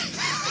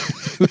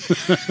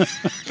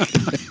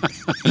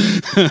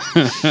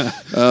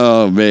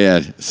 oh,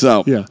 man.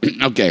 So,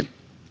 okay.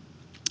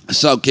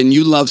 So, can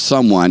you love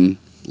someone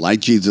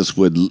like Jesus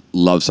would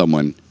love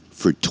someone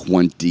for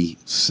 20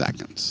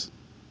 seconds?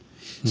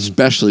 Mm-hmm.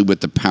 Especially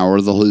with the power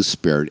of the Holy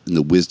Spirit and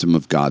the wisdom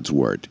of God's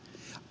Word.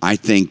 I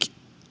think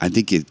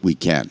we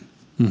can.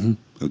 Mm-hmm.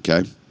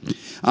 Okay?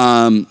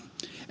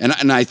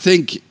 And I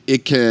think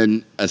it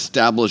can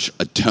establish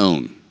a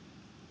tone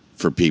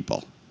for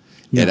people.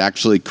 Yeah. It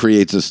actually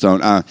creates a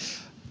tone.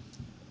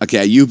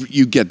 Okay,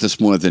 you get this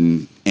more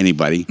than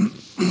anybody.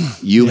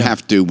 You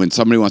have to, when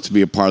somebody wants to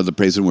be a part of the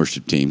praise and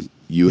worship team,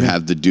 you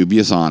have the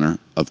dubious honor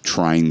of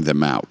trying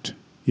them out.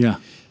 Yeah.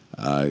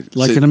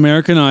 Like an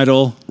American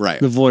Idol, Right.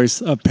 The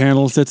Voice, a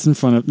panel sits in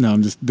front of.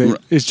 No,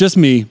 it's just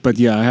me, but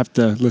yeah, I have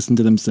to listen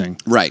to them sing.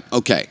 Right.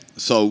 Okay.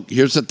 So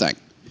here's the thing.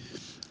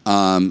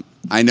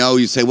 I know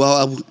you say,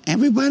 well,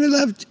 everybody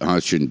loves... Oh, I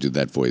shouldn't do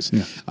that voice.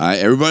 Yeah.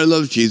 Everybody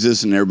loves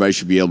Jesus, and everybody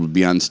should be able to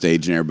be on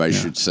stage, and everybody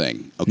should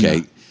sing. Okay.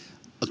 Yeah.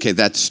 Okay,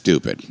 that's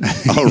stupid.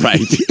 All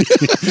right.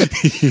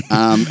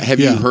 Have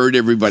you heard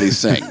everybody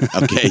sing?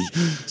 Okay.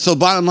 So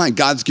bottom line,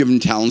 God's given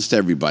talents to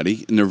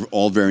everybody, and they're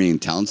all varying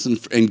talents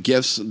and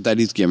gifts that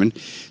he's given.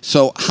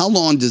 So how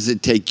long does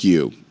it take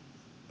you?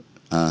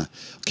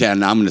 Okay,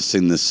 and I'm going to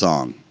sing this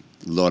song.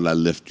 Lord, I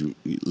lift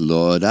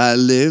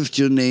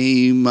your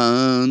name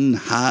on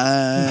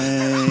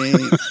high.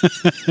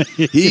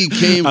 He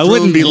came I from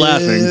wouldn't be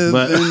laughing,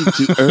 but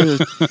to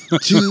earth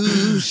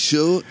to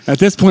show. at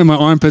this point, my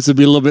armpits would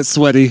be a little bit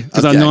sweaty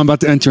because I Okay. know I'm about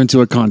to enter into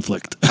a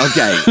conflict.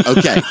 Okay.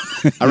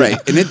 All right.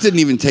 And it didn't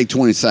even take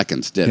 20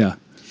 seconds, did it? Yeah.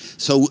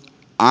 So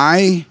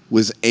I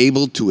was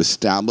able to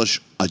establish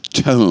a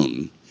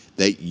tone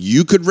that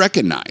you could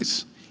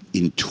recognize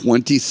in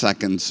 20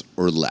 seconds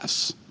or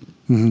less.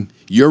 Mm-hmm.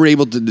 You're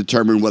able to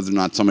determine whether or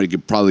not somebody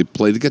could probably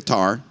play the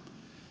guitar,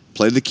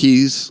 play the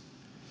keys.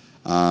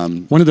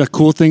 One of the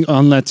cool things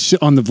on that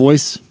on The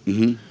Voice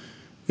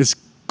is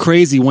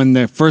crazy when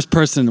the first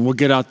person will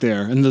get out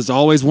there, and there's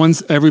always one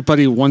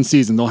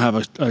season they'll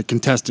have a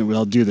contestant where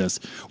they'll do this,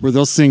 where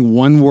they'll sing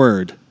one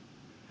word,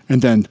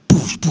 and then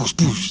poosh, poosh,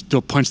 poosh,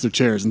 they'll punch their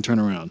chairs and turn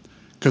around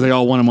because they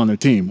all want him on their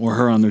team or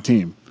her on their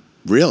team.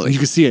 Really? You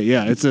can see it,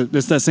 yeah. It's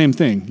that same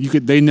thing.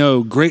 They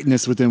know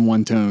greatness within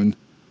one tone.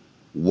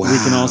 Wow. We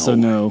can also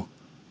know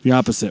the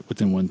opposite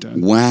within one tone.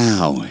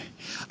 Wow.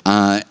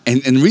 And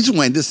the reason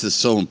why this is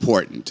so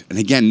important, and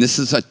again, this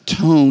is a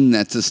tone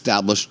that's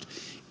established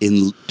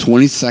in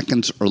 20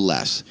 seconds or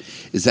less,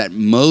 is that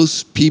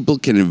most people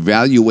can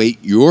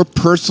evaluate your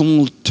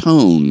personal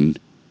tone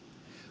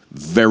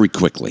very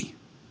quickly.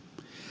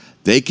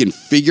 They can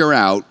figure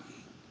out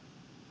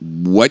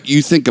what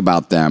you think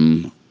about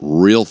them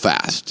real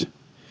fast.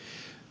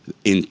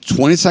 In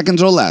 20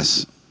 seconds or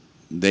less,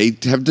 they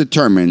have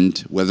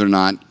determined whether or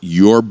not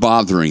you're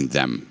bothering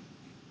them.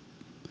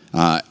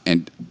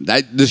 And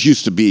this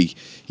used to be,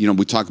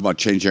 we talk about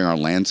changing our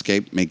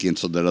landscape, making it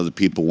so that other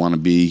people want to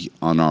be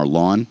on our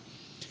lawn.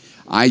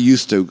 I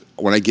used to,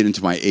 when I get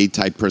into my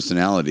A-type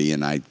personality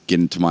and I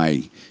get into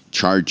my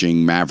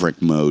charging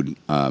maverick mode,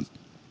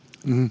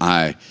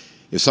 if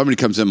somebody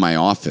comes in my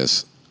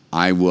office,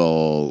 I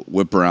will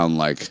whip around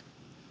like,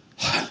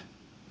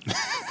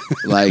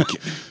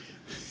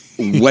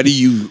 what are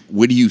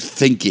you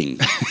thinking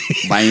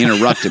by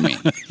interrupting me?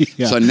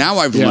 Yeah. So now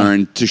I've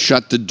learned to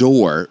shut the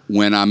door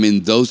when I'm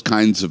in those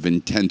kinds of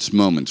intense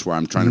moments where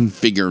I'm trying to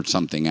figure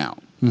something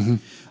out.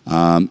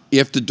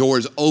 If the door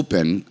is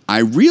open, I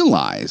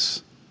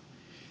realize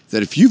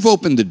that if you've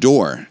opened the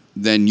door,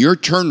 then your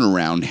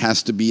turnaround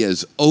has to be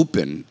as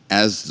open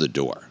as the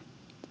door.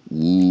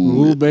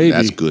 Ooh, baby.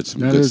 That's good.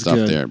 Some That good is stuff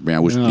good. there. Man, I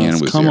wish Yes,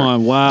 Deanna was come here.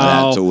 on,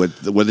 wow. So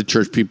what the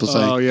church people say?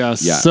 Oh, yeah,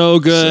 so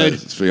good.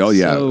 Oh,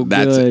 yeah. So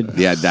That's good. it.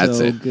 Yeah, that's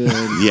So it. good.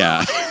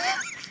 Yeah.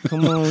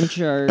 Come on,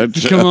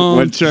 church. Come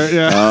on, church.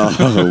 Yeah.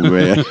 Oh,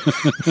 man.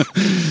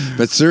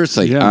 But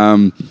seriously,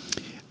 Yeah.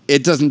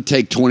 it doesn't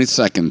take 20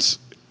 seconds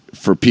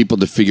for people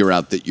to figure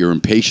out that you're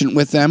impatient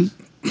with them.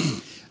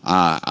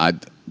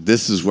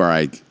 This is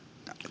where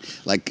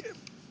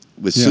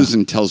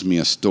Susan tells me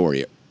a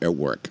story at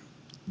work.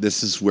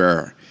 This is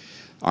where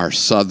our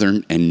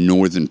southern and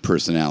northern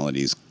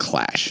personalities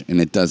clash,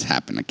 and it does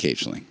happen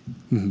occasionally.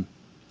 My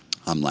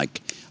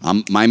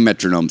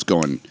metronome's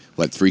going,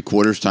 what,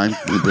 3/4 time?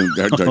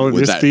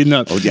 You're speeding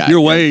up. Oh, yeah.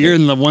 You're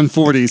in the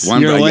 140s.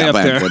 You're way up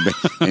there.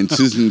 And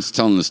Susan's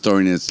telling the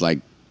story, and it's like,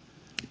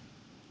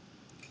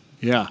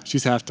 Yeah,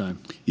 she's halftime.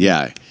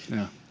 yeah.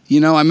 Yeah.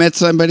 I met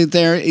somebody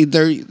there.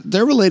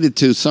 They're related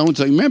to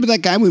so-and-so. You remember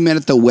that guy we met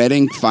at the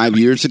wedding 5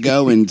 years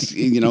ago? And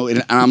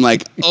I'm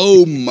like,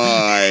 oh,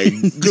 my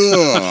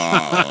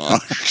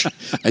gosh.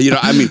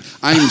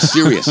 I'm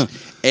serious.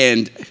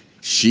 And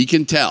she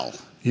can tell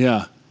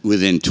Yeah.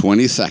 within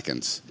 20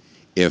 seconds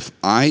if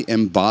I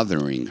am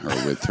bothering her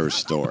with her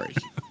story.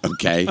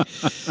 Okay?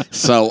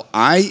 So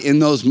in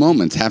those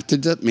moments, have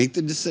to make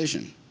the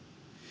decision.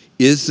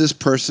 Is this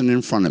person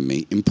in front of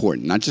me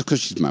important? Not just because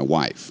she's my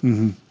wife,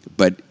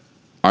 but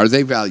are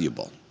they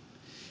valuable?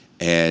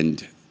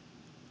 And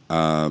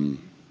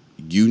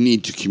you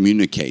need to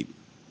communicate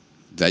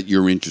that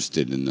you're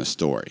interested in the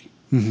story.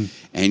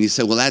 And you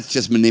say, well, that's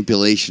just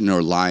manipulation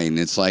or lying.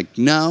 It's like,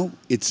 no,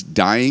 it's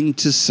dying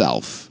to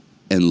self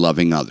and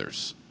loving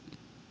others.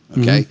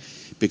 Okay?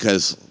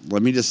 Because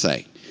let me just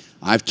say,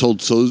 I've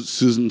told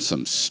Susan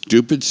some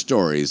stupid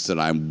stories that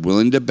I'm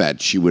willing to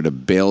bet she would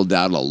have bailed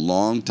out a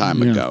long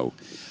time ago.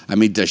 I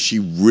mean, does she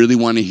really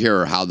want to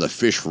hear how the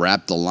fish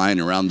wrapped the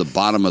line around the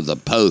bottom of the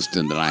post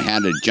and that I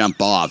had to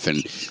jump off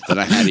and that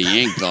I had to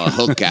yank the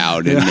hook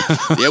out and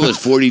it was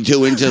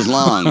 42 inches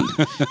long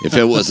if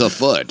it was a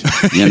foot,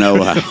 you know?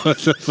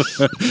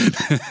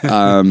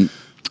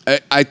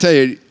 I tell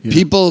you,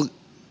 people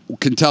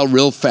can tell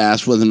real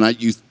fast whether or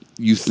not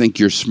you think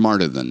you're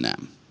smarter than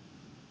them.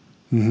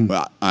 Mm-hmm.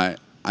 Well, I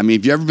mean,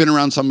 have you ever been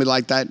around somebody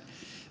like that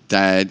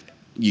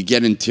you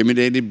get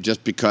intimidated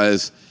just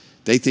because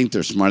they think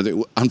they're smarter?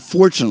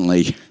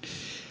 Unfortunately,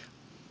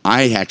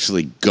 I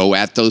actually go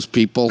at those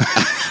people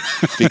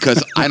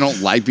because I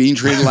don't like being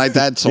treated like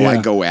that, so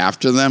I go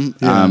after them.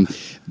 Yeah.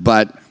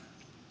 But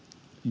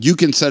you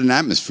can set an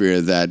atmosphere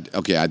that,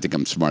 okay, I think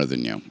I'm smarter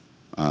than you.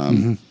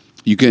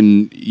 You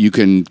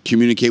can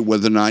communicate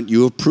whether or not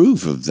you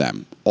approve of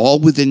them, all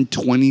within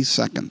 20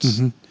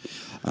 seconds.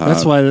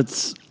 That's why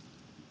it's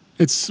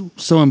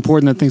so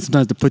important, I think,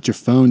 sometimes to put your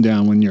phone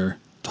down when you're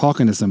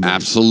talking to somebody.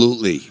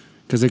 Absolutely.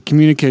 Because it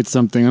communicates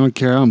something. I don't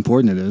care how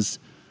important it is.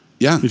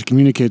 Yeah. It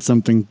communicates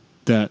something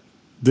that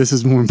this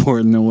is more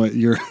important than what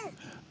you're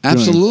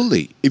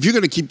Absolutely. Doing. If you're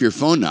going to keep your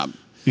phone up.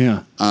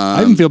 Yeah.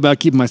 I even feel bad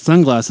keeping my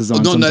sunglasses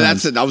on No, sometimes.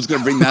 that's it. I was going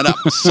to bring that up.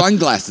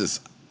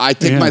 Sunglasses. I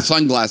take my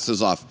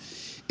sunglasses off.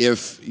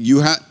 If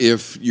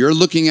you're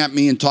looking at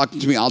me and talking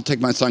to me, I'll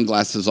take my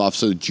sunglasses off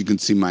so that you can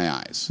see my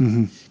eyes.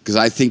 Because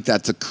I think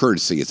that's a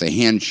courtesy. It's a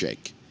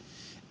handshake.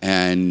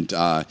 And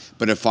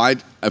but if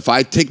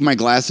I take my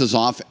glasses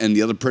off and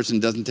the other person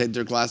doesn't take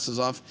their glasses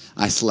off,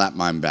 I slap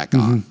mine back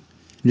on.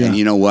 Yeah. And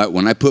you know what?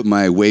 When I put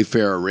my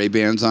Wayfarer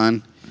Ray-Bans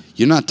on,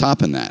 you're not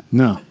topping that.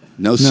 No,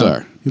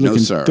 sir. No,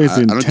 sir.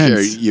 I don't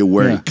care you're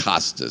wearing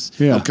Costas.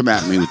 Yeah. Don't come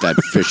at me with that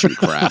fishing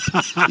crap.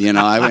 You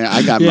know,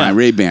 I got my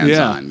Ray-Bans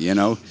on, you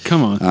know.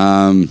 Come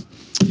on.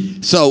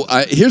 So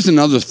here's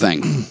another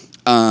thing.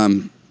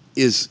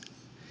 Is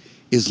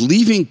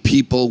leaving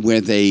people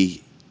where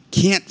they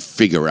can't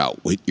figure out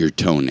what your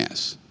tone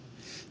is.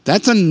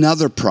 That's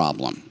another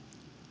problem.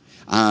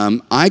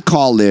 I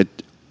call it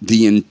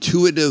the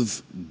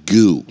intuitive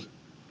goo.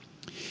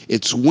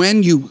 It's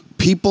when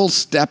people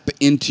step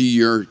into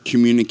your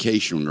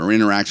communication or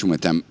interaction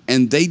with them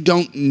and they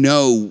don't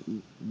know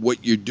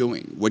what you're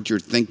doing, what you're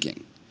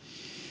thinking.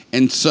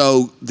 And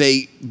so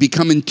they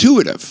become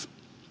intuitive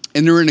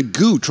and they're in a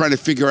goo trying to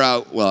figure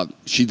out, well,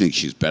 she thinks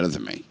she's better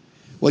than me.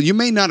 Well, you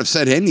may not have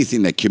said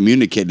anything that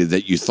communicated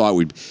that you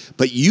thought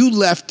but you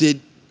left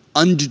it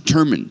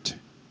undetermined.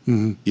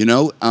 You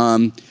know,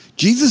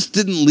 Jesus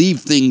didn't leave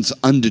things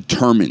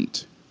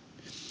undetermined.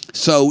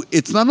 So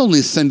it's not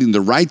only sending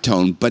the right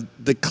tone, but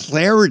the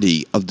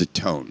clarity of the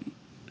tone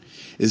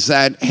is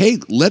that, hey,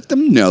 let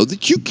them know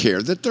that you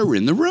care that they're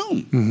in the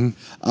room.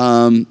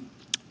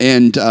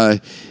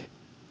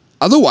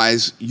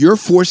 Otherwise, you're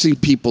forcing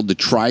people to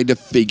try to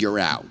figure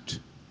out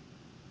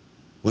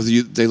whether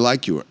they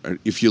like you or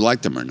if you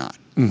like them or not.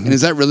 And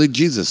is that really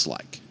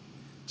Jesus-like?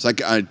 It's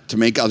like to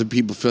make other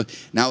people feel.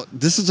 Now,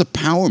 this is a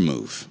power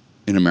move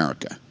in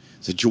America.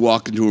 It's that you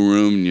walk into a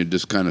room and you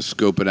just kind of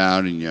scope it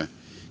out and you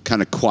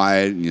kind of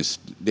quiet and you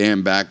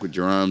stand back with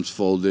your arms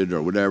folded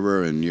or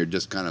whatever and you're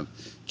just kind of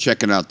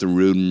checking out the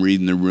room,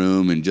 reading the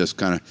room and just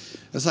kind of,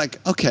 it's like,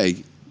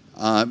 okay,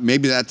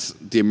 maybe that's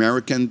the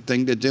American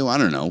thing to do. I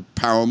don't know,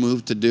 power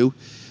move to do.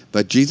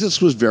 But Jesus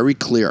was very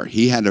clear.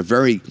 He had a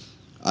very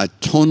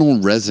tonal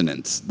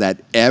resonance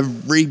that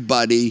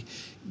everybody,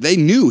 they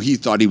knew he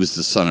thought he was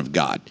the Son of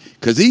God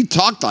because he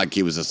talked like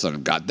he was the Son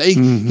of God.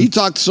 He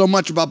talked so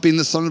much about being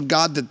the Son of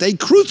God that they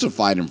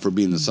crucified him for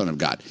being the Son of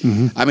God.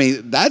 I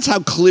mean, that's how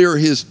clear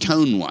his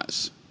tone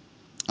was,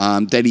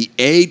 that he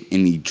ate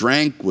and he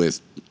drank with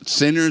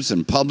sinners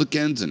and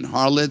publicans and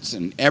harlots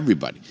and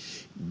everybody.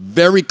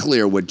 Very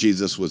clear what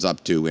Jesus was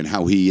up to and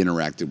how he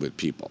interacted with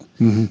people.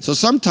 So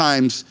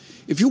sometimes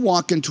if you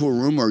walk into a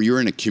room or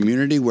you're in a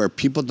community where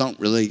people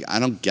I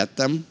don't get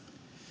them,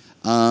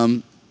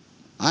 I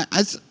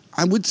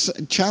would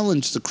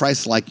challenge the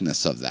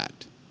Christ-likeness of that.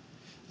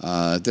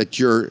 That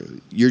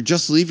you're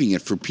just leaving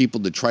it for people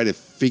to try to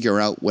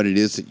figure out what it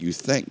is that you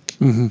think.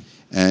 And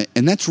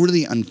that's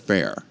really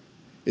unfair.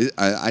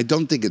 I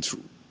don't think it's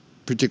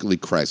particularly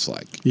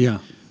Christ-like. Yeah.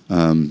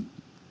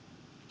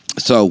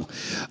 So,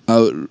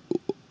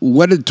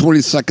 what did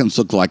 20 seconds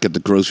look like at the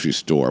grocery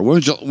store?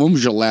 When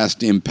was your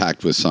last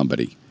impact with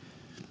somebody?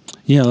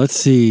 Yeah, let's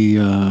see.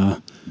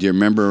 Do you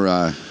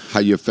remember how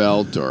you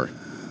felt or...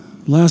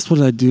 Last, what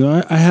did I do?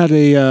 I had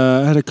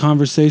a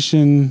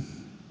conversation.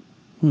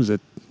 What was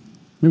it?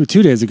 Maybe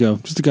 2 days ago.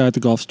 Just a guy at the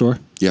golf store.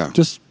 Yeah.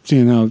 Just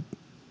seeing how,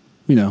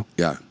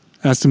 Yeah.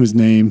 Asked him his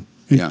name.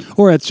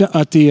 Or at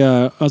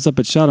the I was up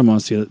at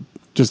Chatham-Ossia,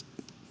 just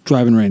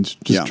driving range,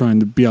 just trying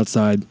to be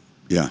outside.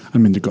 Yeah.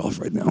 I'm into golf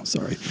right now.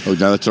 Sorry. Oh,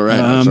 no, that's all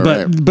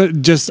right.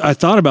 But just I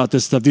thought about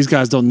this stuff. These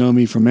guys don't know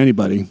me from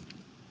anybody.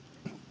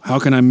 How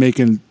can I make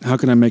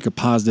a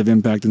positive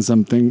impact in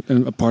something,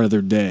 a part of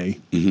their day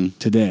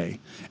today?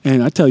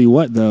 And I tell you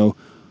what, though,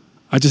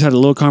 I just had a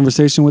little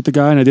conversation with the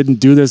guy, and I didn't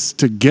do this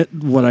to get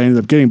what I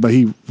ended up getting, but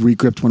he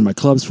re-gripped one of my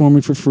clubs for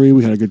me for free.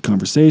 We had a good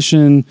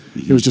conversation.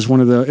 It was just one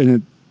of the,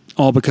 and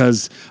all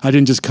because I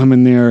didn't just come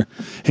in there,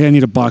 hey, I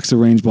need a box of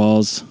range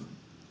balls,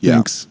 Yeah.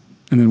 thanks,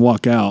 and then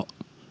walk out.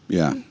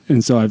 Yeah.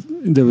 And so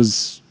there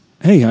was,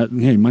 hey,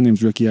 my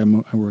name's Ricky. I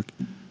work,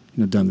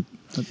 down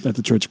at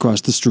the church across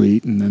the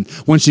street. And then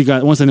once they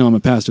know I'm a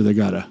pastor, they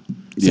gotta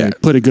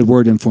put a good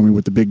word in for me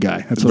with the big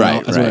guy. That's what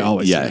Right. what I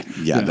always say.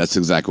 Yeah. That's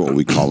exactly what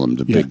we call him,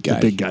 the big guy.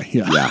 The big guy.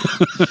 Yeah.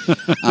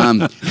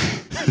 Yeah.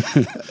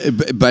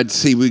 But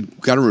see, we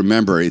got to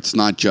remember, it's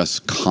not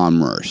just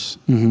commerce.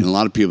 Mm-hmm. And a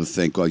lot of people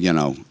think, well,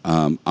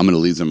 I'm going to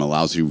leave them a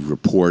lousy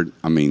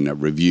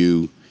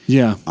review.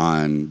 Yeah.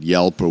 On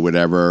Yelp or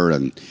whatever,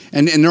 and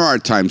there are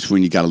times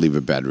when you got to leave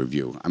a bad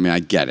review. I mean, I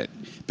get it,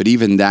 but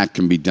even that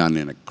can be done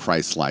in a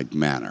Christ-like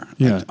manner,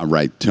 a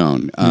right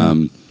tone.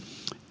 Yeah.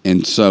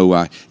 And so,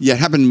 it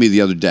happened to me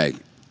the other day.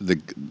 The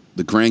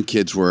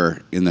grandkids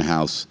were in the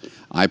house.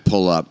 I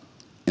pull up,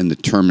 and the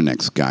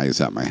Terminex guy is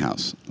at my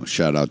house. Well,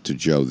 shout out to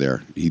Joe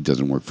there. He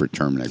doesn't work for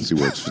Terminex. He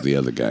works for the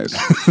other guys.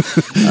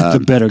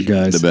 The better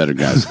guys. The better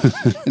guys.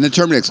 And the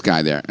Terminex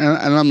guy there. And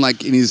I'm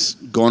like, and he's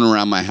going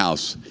around my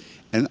house.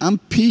 And I'm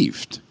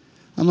peeved.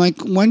 I'm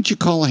like, why don't you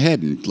call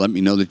ahead and let me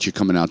know that you're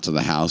coming out to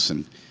the house?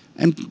 And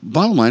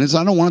bottom line is,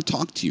 I don't want to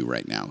talk to you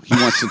right now. He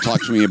wants to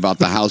talk to me about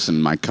the house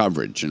and my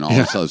coverage and all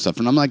this other stuff.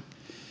 And I'm like,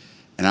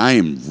 and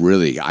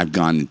I've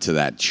gone into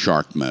that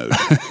shark mode.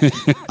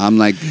 I'm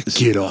like,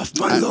 get off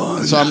my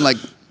lawn. So I'm like,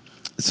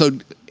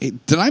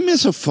 did I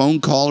miss a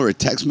phone call or a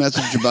text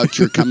message about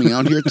your coming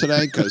out here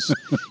today? Because,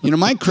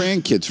 my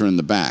grandkids are in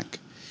the back.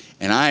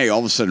 And I all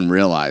of a sudden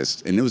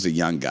realized, and it was a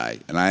young guy,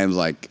 and I was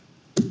like,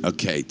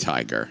 okay,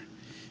 Tiger,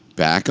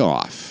 back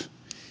off.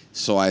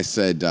 So I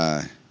said,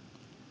 I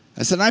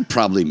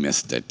probably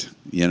missed it.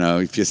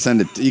 If you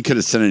send it, you could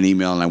have sent an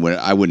email, and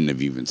I wouldn't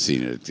have even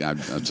seen it.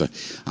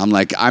 I'm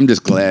like, I'm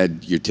just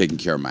glad you're taking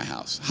care of my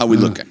house. How we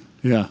looking?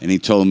 Yeah. And he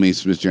told me,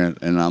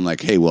 and I'm like,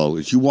 hey, well,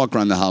 if you walk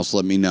around the house,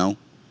 let me know,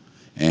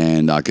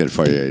 and I'll get it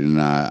for you.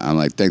 And I'm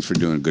like, thanks for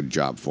doing a good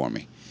job for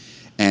me.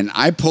 And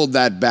I pulled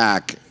that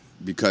back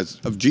because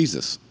of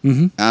Jesus.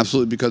 Mm-hmm.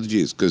 Absolutely because of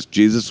Jesus. Because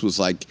Jesus was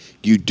like,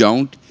 you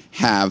don't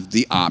have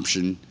the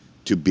option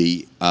to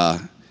be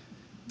plug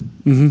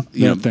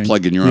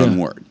in your own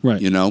word.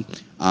 Right.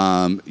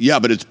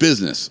 But it's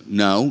business.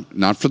 No,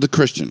 not for the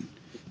Christian.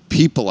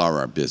 People are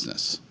our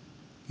business.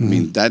 Mm-hmm. I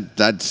mean,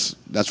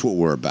 that's what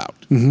we're about.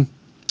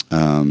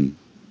 Mm-hmm.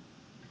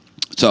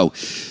 So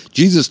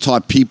Jesus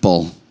taught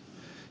people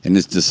and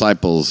his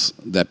disciples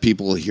that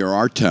people hear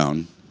our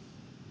tone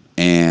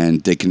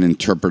and they can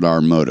interpret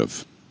our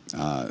motive.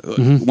 Why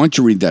don't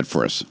you read that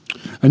for us?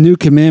 A new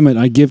commandment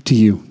I give to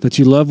you, that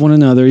you love one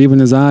another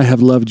even as I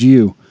have loved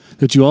you,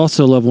 that you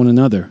also love one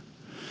another.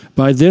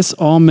 By this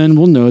all men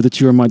will know that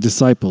you are my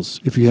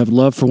disciples, if you have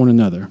love for one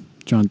another.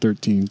 John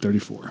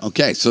 13:34.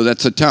 Okay, so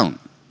that's a tone.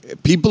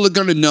 People are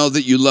going to know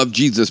that you love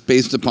Jesus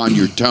based upon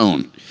your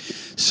tone.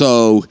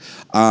 So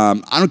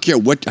I don't care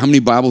how many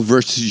Bible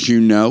verses you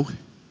know.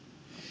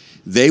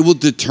 They will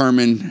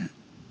determine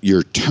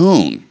your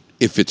tone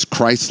if it's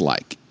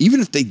Christ-like.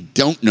 Even if they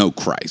don't know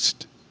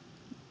Christ.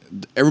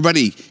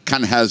 Everybody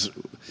kind of has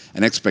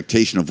an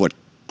expectation of what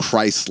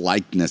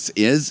Christ-likeness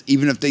is,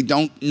 even if they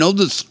don't know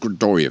the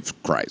story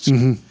of Christ.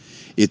 Mm-hmm.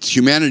 It's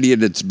humanity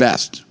at its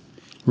best.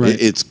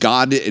 Right. It's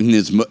God in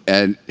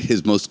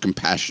his most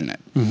compassionate.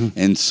 Mm-hmm.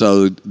 And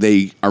so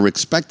they are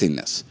expecting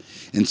this.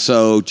 And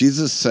so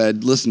Jesus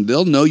said, listen,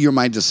 they'll know you're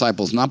my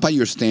disciples, not by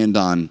your stand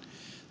on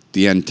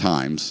the end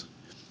times,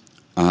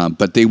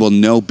 but they will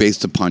know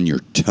based upon your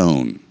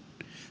tone,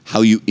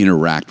 how you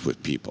interact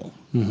with people.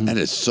 Mm-hmm. That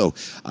is so.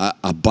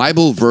 A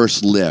Bible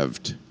verse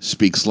lived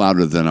speaks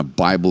louder than a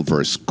Bible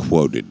verse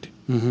quoted.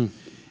 Mm-hmm.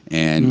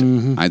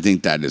 And I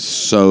think that is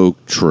so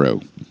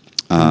true.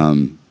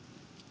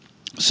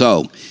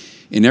 So,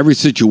 in every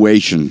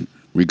situation,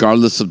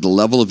 regardless of the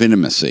level of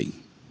intimacy,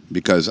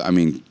 because,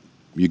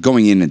 you're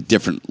going in at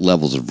different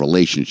levels of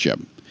relationship,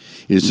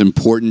 it is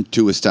important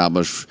to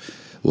establish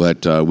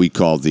what we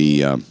call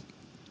the...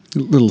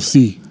 little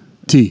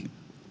CTR.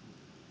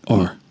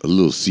 A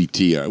little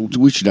CTR.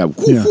 We should have,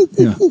 a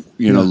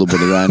little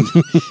bit of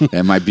that.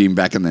 That might be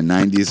back in the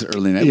 90s,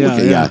 early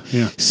 90s.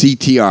 Yeah.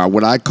 CTR,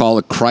 what I call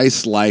a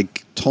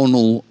Christ-like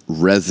tonal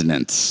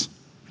resonance.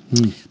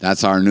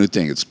 That's our new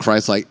thing. It's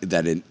Christ-like,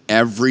 that in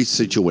every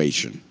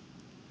situation,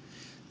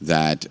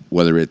 that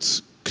whether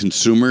it's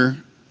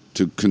consumer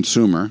to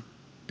consumer,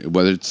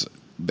 whether it's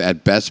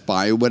at Best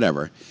Buy or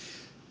whatever,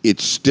 it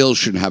still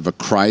should have a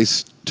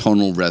Christ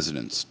tonal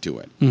resonance to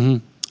it.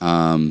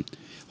 Mm-hmm.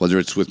 Whether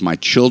it's with my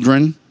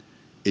children,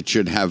 it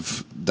should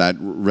have that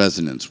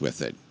resonance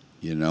with it,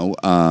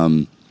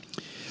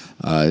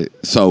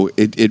 So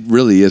it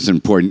really is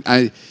important.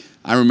 I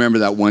remember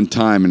that one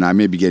time, and I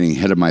may be getting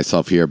ahead of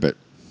myself here, but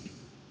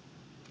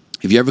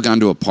have you ever gone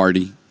to a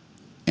party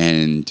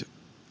and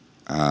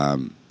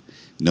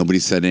nobody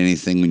said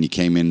anything when you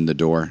came in the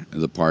door of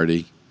the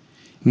party?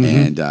 Mm-hmm.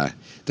 And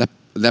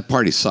that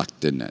party sucked,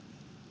 didn't it?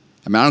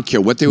 I don't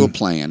care what they were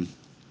playing.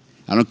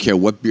 I don't care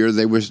what beer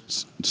they were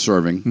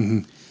serving. Mm-hmm.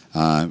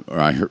 or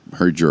I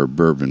heard you're a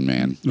bourbon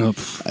man. Oh,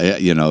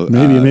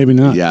 Maybe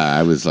not. Yeah,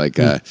 I was like,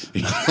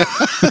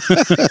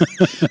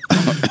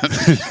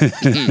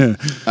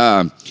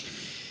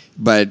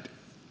 but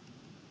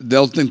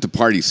they'll think the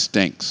party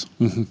stinks.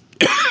 Mm-hmm.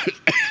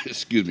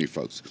 Excuse me,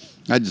 folks.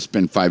 I just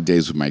spent 5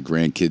 days with my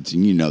grandkids,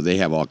 and they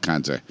have all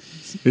kinds of.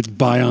 It's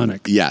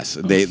bionic. Yes,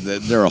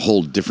 they're a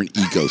whole different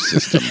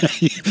ecosystem.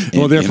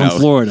 Well, they're from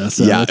Florida,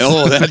 so yeah.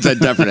 That's a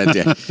different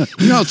idea.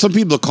 Some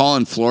people call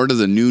in Florida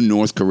the new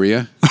North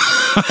Korea.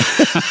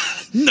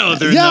 No,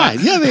 they're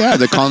not. Yeah, they are.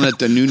 They're calling it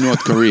the new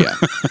North Korea.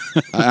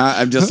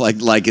 I'm just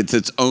like it's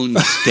its own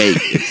state.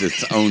 It's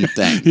its own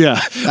thing. Yeah.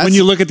 When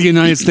you look at the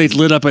United States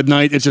lit up at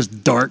night, it's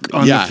just dark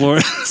on the floor.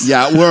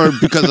 Yeah, or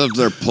because of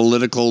their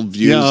political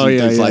views and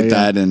things like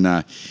that. And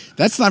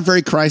that's not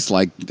very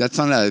Christ-like. That's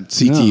not a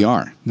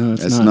CTR. No,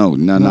 it's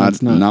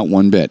not. Not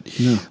one bit.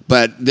 No.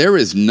 But there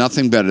is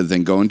nothing better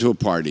than going to a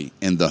party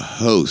and the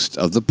host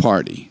of the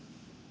party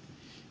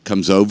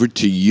comes over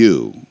to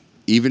you,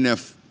 even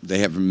if they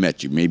haven't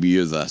met you. Maybe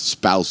you're the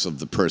spouse of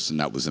the person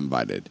that was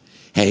invited.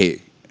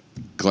 Hey,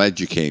 glad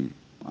you came.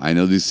 I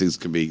know these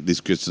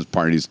Christmas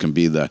parties can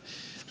be the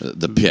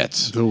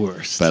pits. The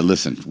worst. But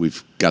listen,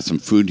 we've got some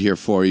food here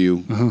for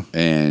you,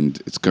 and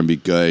it's going to be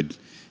good.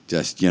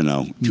 Just,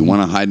 if you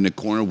want to hide in a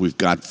corner, we've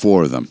got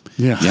 4 of them.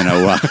 Yeah.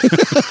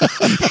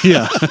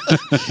 Yeah.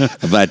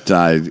 But,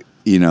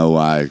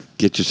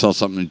 get yourself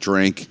something to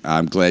drink.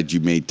 I'm glad you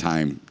made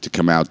time to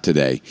come out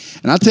today.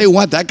 And I'll tell you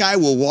what, that guy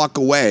will walk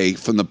away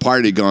from the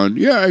party going,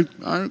 yeah,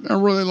 I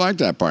really like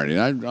that party.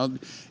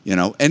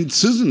 And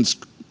Susan's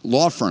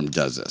law firm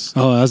does this.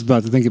 Oh, I was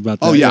about to think about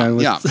that. Oh,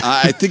 yeah.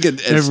 I think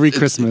every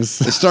Christmas.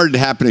 It started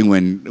happening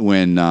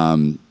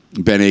when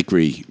Ben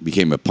Akery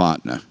became a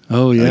partner.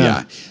 Oh,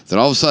 yeah. Then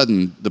all of a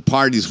sudden, the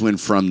parties went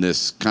from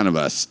this kind of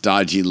a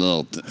stodgy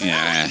little,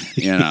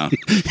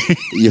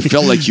 you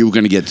felt like you were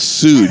going to get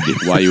sued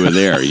while you were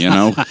there,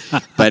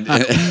 But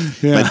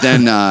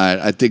then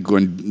I think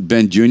when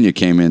Ben Jr.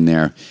 came in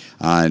there,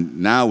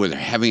 now we're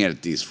having it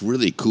at these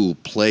really cool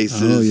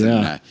places. Oh,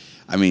 yeah.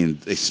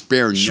 And, they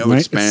spare no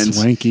expense.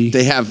 Swanky.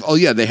 They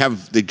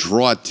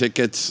draw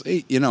tickets,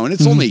 and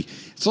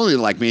it's only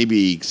like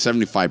maybe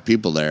 75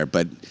 people there,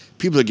 but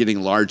people are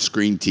getting large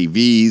screen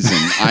TVs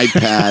and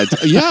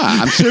iPads. Yeah,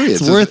 I'm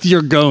serious. It's worth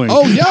your going.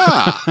 Oh,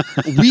 yeah.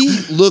 We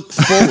look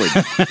forward.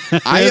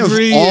 I have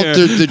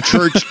altered the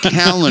church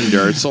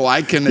calendar so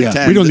I can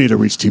attend. We don't need a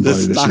reach team party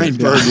the this year.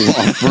 Steinberg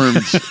Law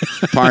Firm's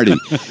party.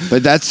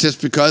 But that's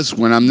just because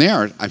when I'm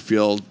there, I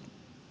feel,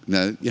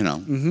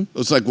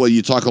 it's like, well,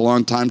 you talk a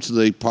long time to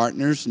the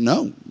partners?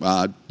 No,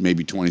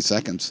 maybe 20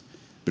 seconds.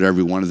 But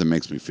every one of them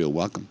makes me feel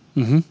welcome,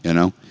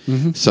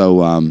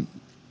 So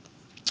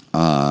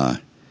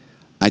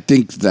I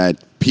think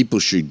that people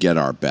should get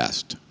our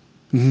best.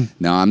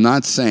 Now, I'm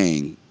not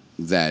saying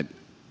that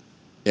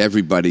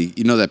everybody,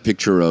 that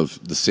picture of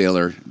the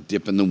sailor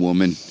dipping the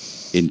woman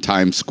in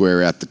Times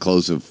Square at the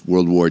close of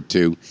World War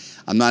II.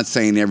 I'm not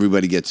saying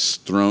everybody gets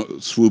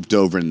swooped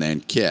over and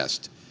then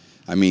kissed.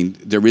 I mean,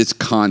 there is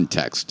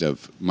context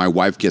of my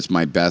wife gets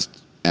my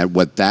best at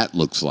what that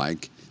looks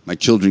like. My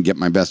children get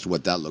my best at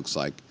what that looks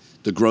like.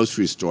 The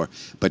grocery store.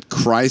 But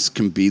Christ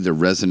can be the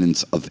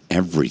resonance of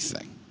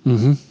everything.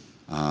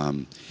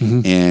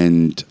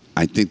 And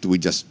I think that we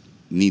just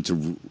need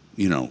to,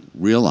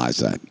 realize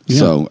that. Yeah.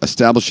 So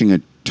establishing a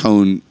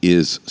tone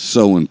is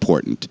so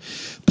important.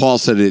 Paul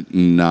said it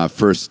in 1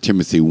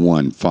 Timothy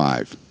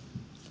 1:5.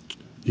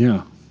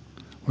 Yeah.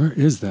 Where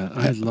is that?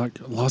 I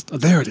lost. Oh,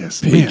 there it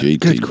is. Page 18.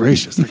 Good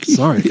gracious!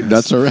 Sorry, guys.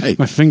 That's all right.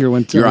 My finger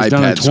went Your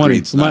down iPad to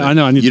 20. I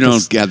know. I need you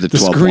don't have the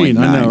 12.9. screen.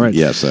 I know, right?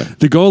 Yes, sir.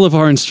 The goal of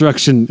our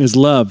instruction is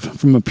love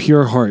from a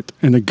pure heart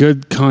and a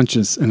good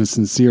conscience and a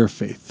sincere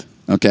faith.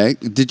 Okay.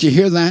 Did you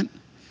hear that?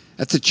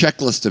 That's a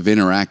checklist of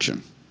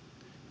interaction.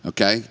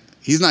 Okay.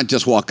 He's not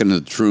just walking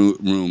into the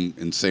room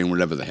and saying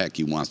whatever the heck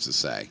he wants to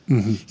say.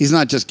 He's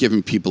not just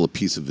giving people a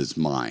piece of his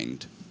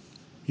mind.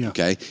 Yeah.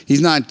 Okay?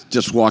 He's not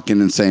just walking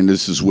and saying,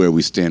 this is where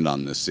we stand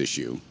on this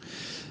issue.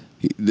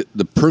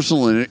 The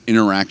personal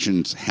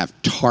interactions have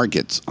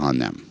targets on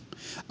them.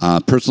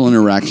 Personal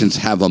interactions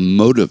have a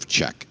motive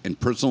check, and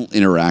personal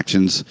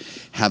interactions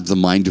have the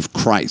mind of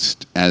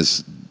Christ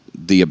as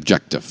the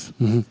objective.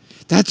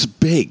 That's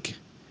big.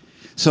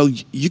 So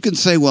you can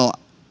say, well,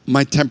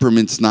 my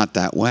temperament's not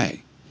that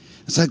way.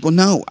 It's like, well,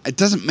 no, it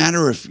doesn't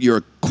matter if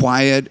you're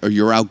quiet or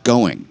you're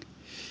outgoing.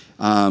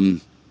 They're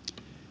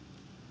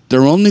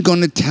only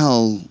going to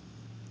tell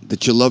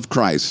that you love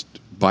Christ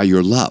by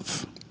your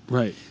love.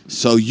 Right.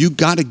 So you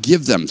got to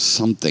give them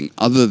something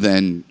other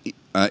than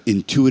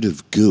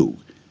intuitive goo.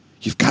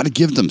 You've got to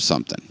give them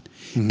something.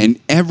 And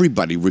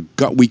everybody,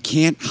 we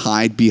can't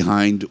hide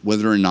behind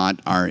whether or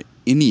not our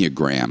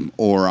Enneagram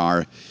or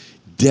our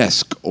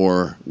DISC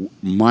or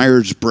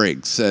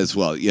Myers-Briggs says,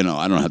 well,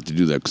 I don't have to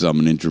do that because I'm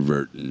an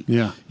introvert. And,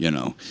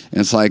 and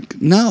it's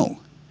like, no.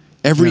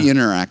 Every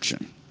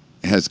interaction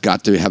has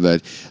got to have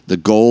the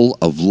goal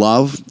of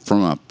love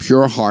from a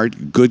pure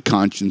heart, good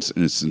conscience,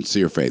 and a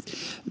sincere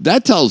faith.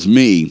 That tells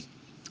me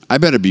I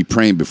better be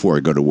praying before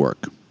I go to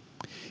work.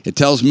 It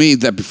tells me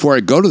that before I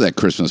go to that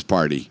Christmas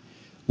party,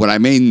 what I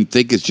may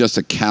think is just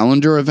a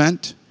calendar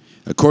event,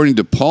 according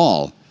to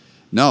Paul,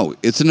 no,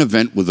 it's an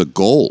event with a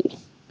goal.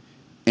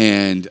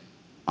 And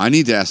I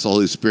need to ask the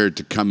Holy Spirit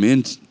to come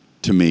in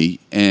to me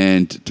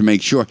and to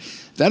make sure.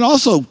 That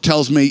also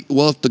tells me,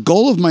 well, if the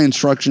goal of my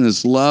instruction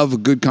is love, a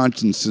good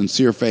conscience,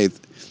 sincere faith,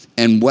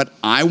 and what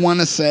I want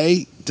to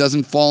say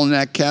doesn't fall in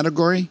that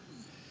category,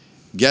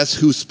 guess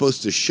who's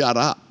supposed to shut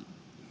up?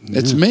 Yeah.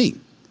 It's me.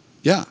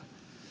 Yeah.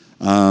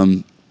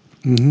 I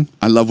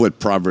love what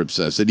Proverbs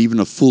says, that even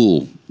a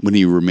fool, when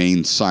he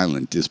remains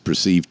silent, is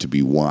perceived to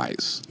be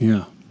wise.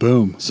 Yeah.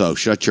 Boom. So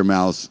shut your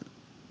mouth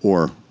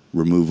or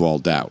remove all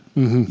doubt.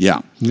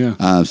 Yeah.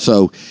 Yeah.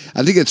 So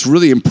I think it's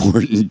really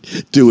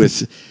important to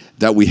us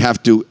that we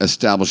have to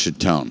establish a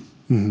tone.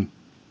 You're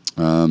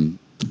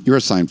a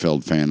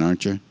Seinfeld fan,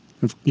 aren't you?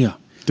 Yeah,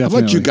 definitely. How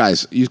about you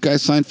guys? You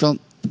guys Seinfeld?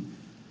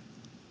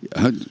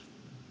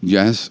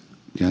 Yes?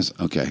 Yes?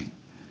 Okay.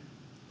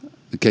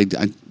 Okay,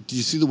 did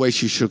you see the way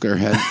she shook her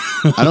head?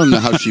 I don't know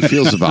how she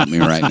feels about me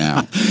right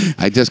now.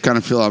 I just kind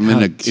of feel I'm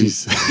in a...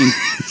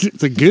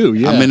 it's a goo,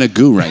 yeah. I'm in a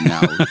goo right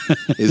now.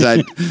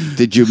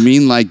 Did you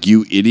mean like,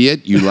 you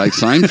idiot, you like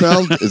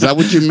Seinfeld? Is that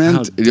what you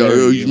meant?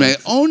 You meant,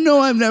 oh, no,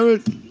 I've never...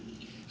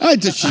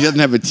 she doesn't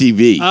have a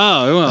TV.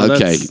 Oh, well,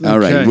 okay. All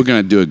right. We're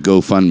going to do a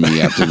GoFundMe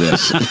after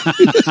this.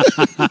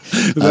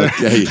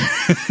 Okay.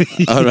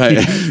 All right.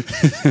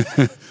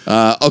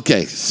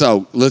 Okay.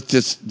 So let's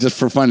just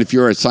for fun, if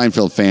you're a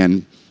Seinfeld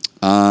fan,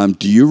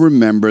 do you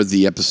remember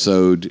the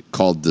episode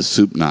called The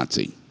Soup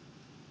Nazi?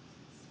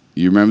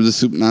 You remember The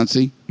Soup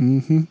Nazi?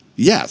 Mm-hmm.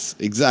 Yes,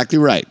 exactly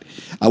right.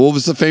 What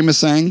was the famous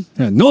saying?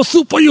 Yeah, no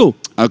soup for you.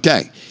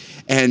 Okay.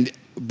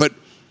 But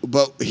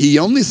he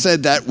only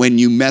said that when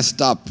you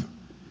messed up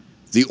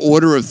the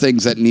order of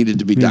things that needed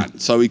to be done.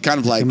 So he kind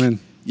of like,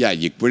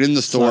 you went in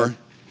the store.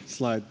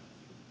 Slide.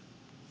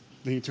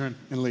 Then you turn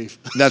and leave.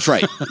 That's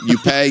right. You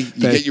pay, you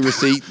get your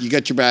receipt, you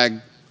get your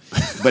bag.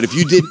 But if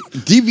you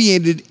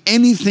deviated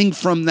anything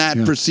from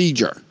that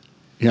procedure,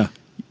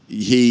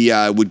 he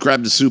would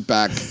grab the soup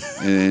back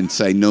and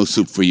say, no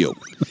soup for you.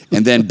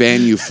 And then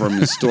ban you from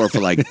the store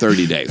for like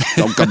 30 days.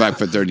 Don't come back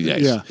for 30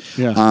 days.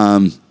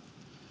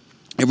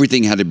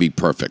 Everything had to be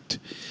perfect.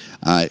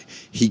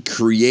 He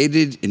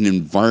created an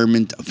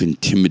environment of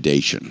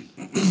intimidation.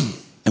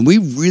 And we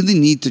really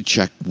need to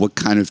check what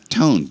kind of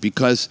tone,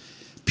 because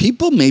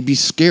people may be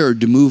scared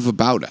to move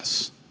about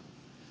us.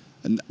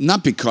 And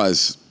not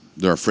because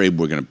they're afraid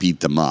we're going to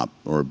beat them up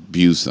or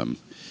abuse them,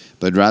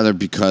 but rather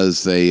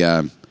because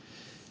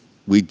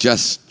we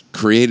just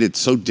create it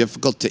so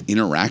difficult to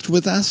interact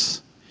with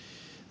us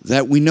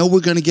that we know we're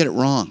going to get it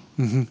wrong.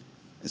 Mm-hmm.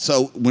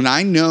 So when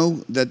I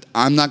know that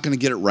I'm not going to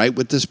get it right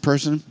with this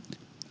person,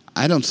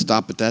 I don't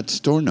stop at that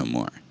store no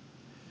more.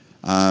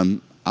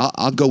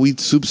 I'll go eat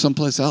soup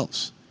someplace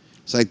else.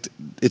 It's like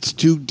it's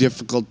too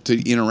difficult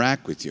to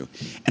interact with you,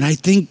 and I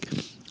think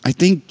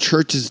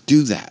churches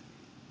do that.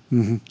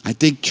 Mm-hmm. I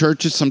think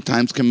churches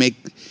sometimes can make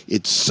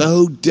it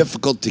so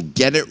difficult to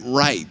get it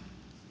right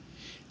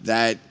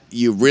that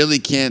you really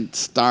can't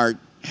start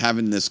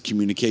having this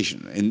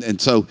communication. And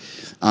so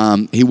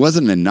he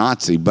wasn't a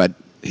Nazi, but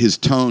his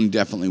tone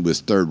definitely was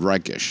Third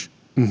Reichish.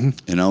 Mm-hmm.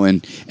 You know,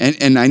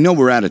 and I know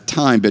we're out of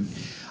time, but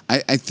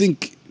I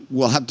think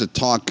we'll have to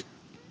talk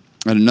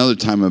at another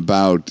time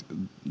about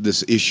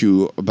this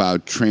issue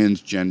about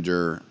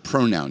transgender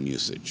pronoun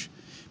usage.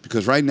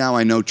 Because right now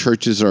I know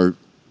churches are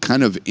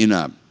kind of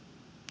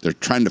they're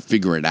trying to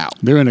figure it out.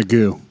 They're in a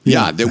goo.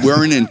 Yeah,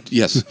 we're in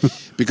yes,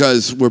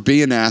 because we're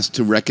being asked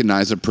to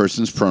recognize a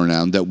person's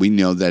pronoun that we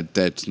know that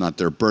that's not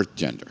their birth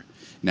gender.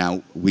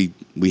 Now, we've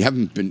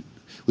been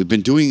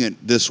doing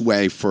it this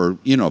way for,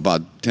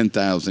 about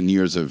 10,000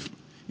 years of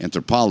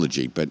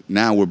anthropology, but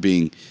now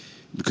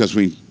because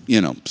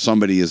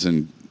somebody is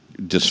in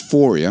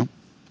dysphoria,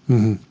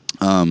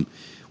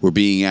 we're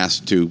being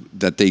asked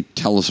that they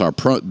tell us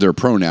their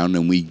pronoun,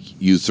 and we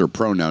use their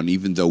pronoun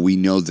even though we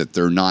know that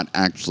they're not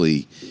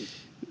actually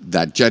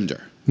that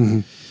gender.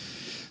 Mm-hmm.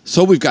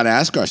 So we've got to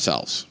ask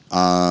ourselves,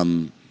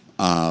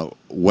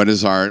 what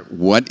is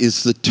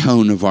the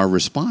tone of our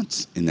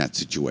response in that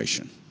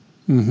situation?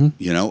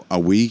 Mm-hmm. Are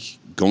we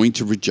going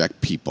to reject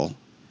people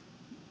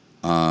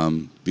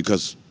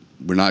because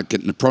we're not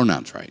getting the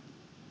pronouns right?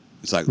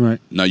 It's like,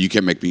 no, you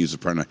can't make me use the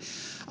pronoun.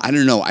 I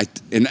don't know.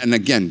 And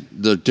again,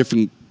 the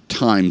different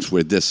times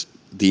where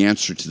the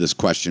answer to this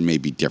question may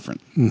be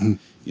different.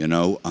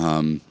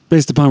 Mm-hmm.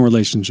 Based upon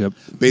relationship.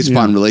 Based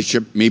upon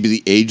relationship, maybe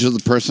the age of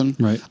the person.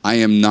 Right. I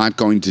am not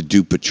going to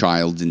dupe a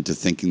child into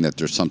thinking that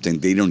there's something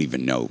they don't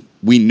even know.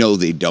 We know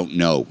they don't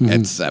know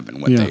at 7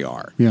 what they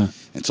are. Yeah.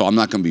 And so I'm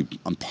not going to be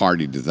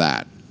party to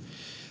that.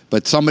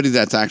 But somebody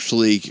that's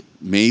actually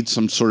made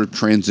some sort of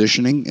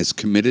transitioning, is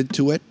committed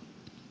to it,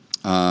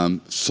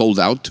 sold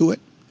out to it,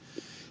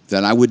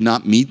 that I would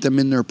not meet them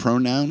in their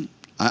pronoun.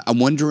 I'm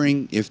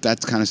wondering if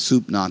that's kind of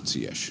soup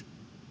Nazi-ish.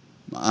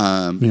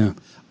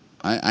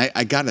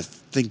 I gotta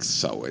think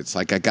so. It's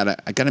like I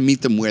gotta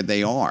meet them where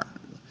they are.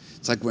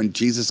 It's like when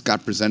Jesus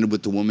got presented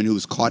with the woman who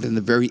was caught in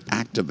the very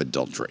act of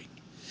adultery.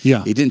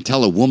 Yeah. He didn't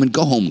tell a woman,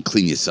 go home and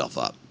clean yourself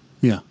up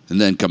Yeah.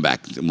 and then come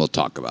back and we'll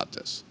talk about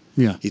this.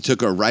 Yeah. He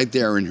took her right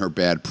there in her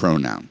bad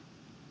pronoun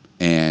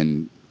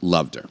and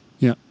loved her.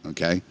 Yeah.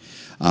 Okay.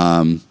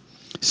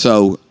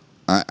 So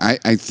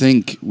I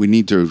think we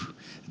need to,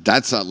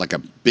 that's like a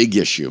big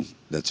issue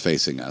that's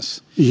facing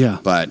us. Yeah.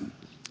 But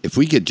if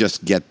we could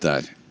just get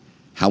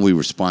how we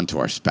respond to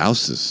our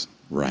spouses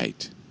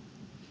right,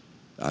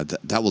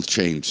 that will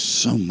change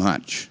so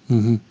much.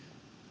 Mm-hmm.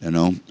 You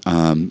know,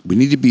 we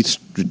need to be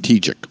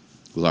strategic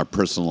with our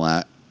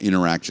personal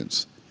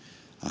interactions,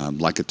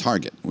 like a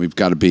target. We've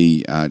got to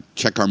be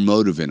check our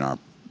motive in our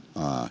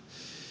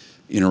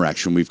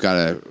interaction. We've got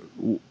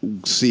to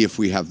see if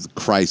we have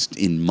Christ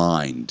in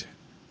mind,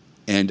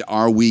 and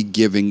are we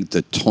giving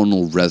the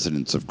tonal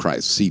resonance of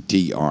Christ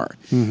 (CTR)?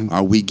 Mm-hmm.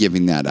 Are we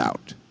giving that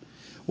out,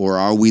 or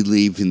are we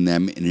leaving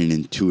them in an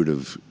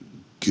intuitive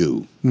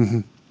goo?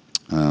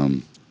 Mm-hmm.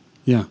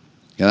 Yeah.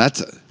 Yeah,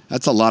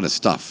 that's a lot of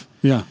stuff.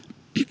 Yeah.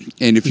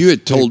 And if you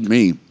had told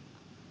me,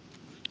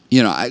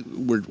 you know,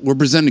 we're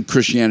presenting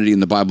Christianity in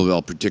the Bible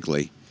Belt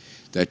particularly,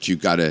 that you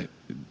got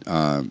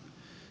to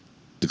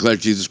declare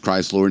Jesus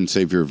Christ Lord and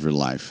Savior of your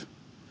life,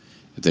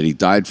 that He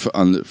died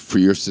for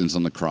your sins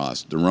on the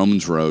cross, the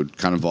Romans Road,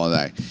 kind of all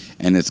that,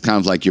 and it's kind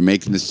of like you're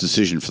making this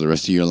decision for the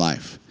rest of your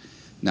life.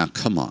 Now,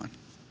 come on,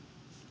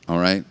 all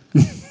right?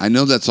 I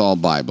know that's all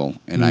Bible,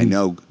 and I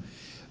know,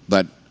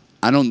 but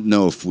I don't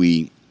know if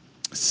we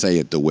say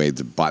it the way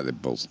the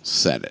Bible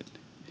said it.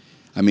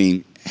 I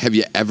mean, have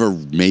you ever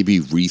maybe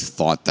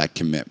rethought that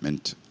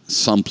commitment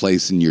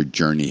someplace in your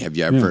journey? Have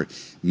you ever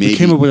maybe... We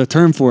came up with a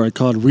term for it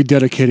called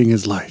rededicating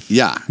his life.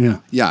 Yeah. Yeah.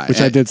 Yeah.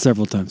 Which I did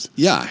several times.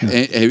 Yeah.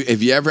 And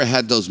have you ever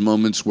had those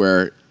moments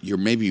where you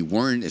maybe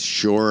weren't as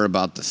sure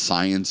about the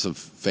science of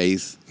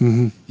faith,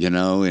 you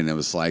know, and it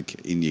was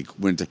like, and you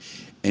went to,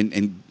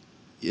 and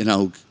you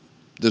know,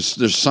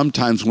 there's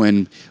sometimes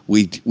when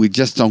we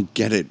just don't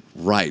get it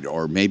right,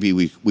 or maybe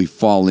we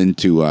fall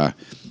into a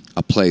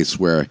place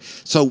where,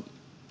 so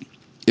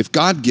if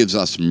God gives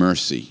us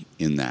mercy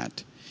in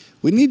that,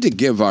 we need to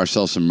give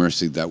ourselves some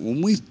mercy that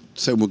when we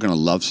say we're going to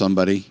love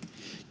somebody,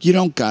 you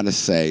don't got to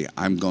say,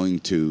 I'm going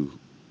to,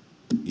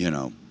 you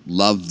know,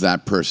 love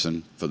that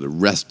person for the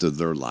rest of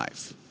their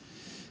life.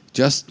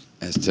 Just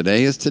as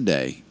today is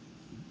today,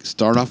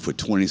 start off with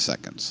 20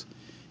 seconds.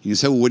 You can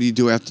say, well, what do you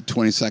do after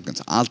 20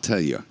 seconds? I'll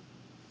tell you.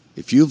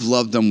 If you've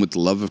loved them with the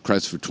love of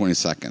Christ for 20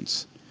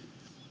 seconds,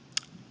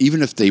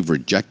 even if they've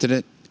rejected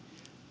it,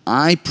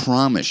 I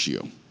promise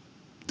you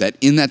that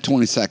in that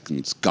 20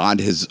 seconds, God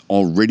has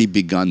already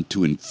begun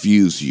to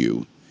infuse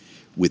you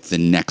with the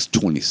next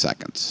 20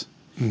 seconds.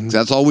 Mm-hmm.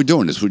 That's all we're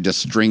doing is we're just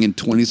stringing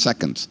 20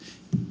 seconds.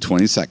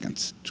 20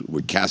 seconds.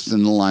 We're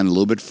casting the line a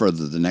little bit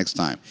further the next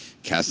time.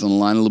 Casting the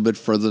line a little bit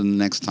further the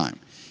next time.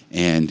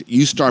 And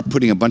you start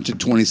putting a bunch of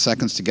 20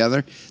 seconds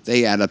together,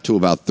 they add up to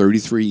about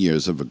 33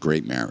 years of a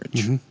great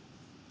marriage. Mm-hmm.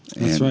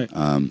 That's right.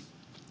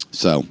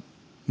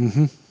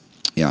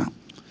 Yeah.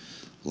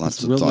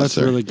 Lots of thoughts that's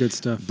there. really good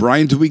stuff.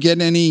 Brian, do we get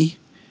any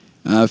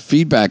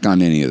feedback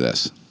on any of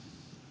this?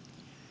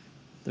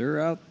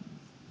 They're out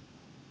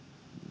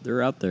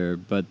there,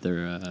 but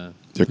they're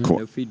cool.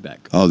 no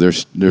feedback. Oh, they're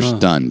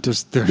stunned.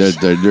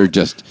 They're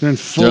just they're in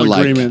full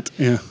agreement.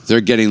 Like, they're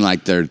getting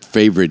like their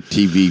favorite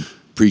TV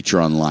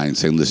preacher online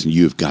saying, "Listen,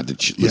 you've got to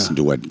listen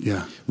to what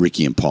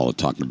Ricky and Paul are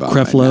talking about."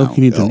 Creflo, right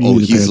now.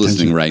 He's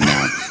listening right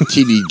now.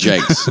 T.D.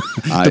 Jakes,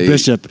 the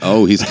bishop.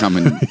 Oh, he's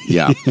coming.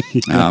 Yeah.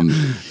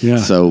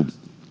 So,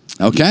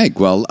 okay.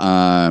 Well,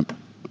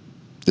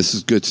 this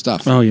is good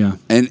stuff. Oh yeah.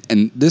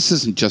 And this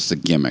isn't just a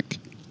gimmick.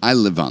 I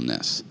live on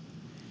this.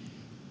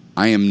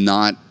 I am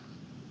not.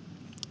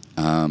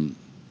 I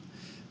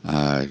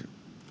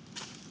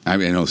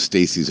know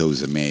Stacy's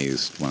always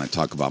amazed when I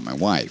talk about my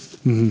wife.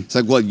 Mm-hmm. It's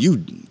like, well, you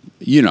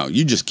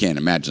just can't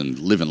imagine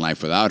living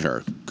life without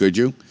her, could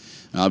you?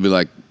 And I'll be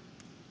like,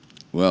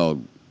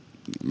 well,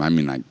 I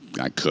mean, I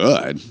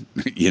could,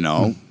 you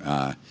know.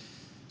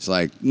 It's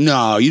like,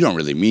 no, you don't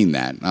really mean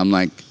that. And I'm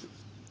like,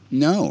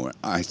 no.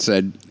 I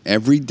said,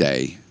 every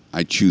day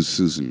I choose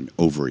Susan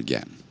over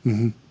again.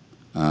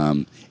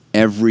 Mm-hmm.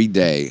 Every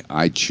day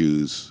I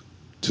choose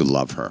to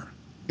love her.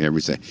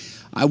 Every day.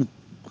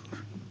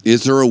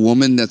 Is there a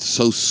woman that's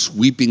so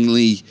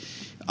sweepingly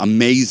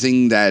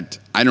amazing that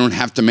I don't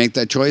have to make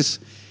that choice?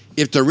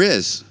 If there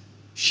is,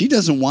 she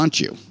doesn't want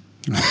you.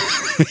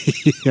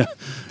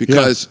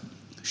 Because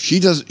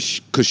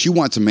because she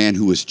wants a man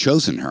who has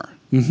chosen her,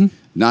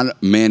 not a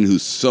man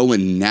who's so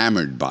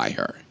enamored by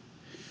her.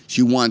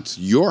 She wants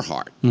your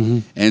heart. Mm-hmm.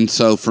 And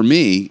so for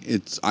me,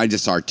 I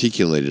just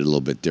articulate it a little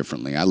bit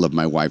differently. I love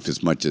my wife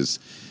as much as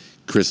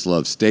Chris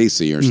loves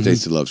Stacy or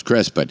Stacy loves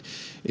Chris, but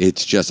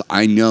it's just,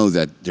 I know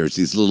that there's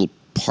these little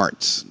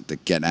parts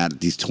that get added,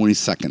 these 20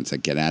 seconds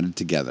that get added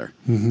together,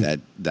 that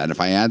if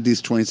I add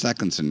these 20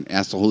 seconds and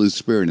ask the Holy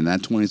Spirit in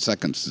that 20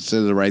 seconds to say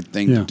the right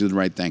thing, to do the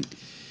right thing,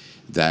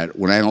 that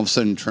when I all of a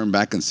sudden turn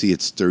back and see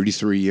it's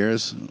 33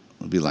 years,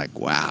 I'll be like,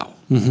 wow,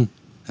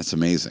 that's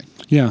amazing.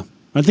 Yeah.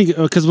 I think,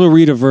 because we'll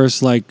read a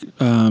verse like,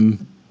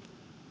 when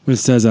it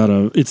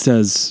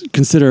says,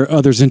 consider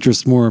others'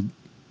 interests more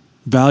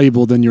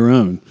valuable than your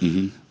own.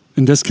 Mm-hmm.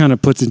 And this kind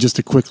of puts in just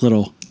a quick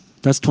little,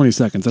 that's 20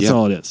 seconds. That's Yeah.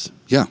 all it is.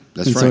 Yeah,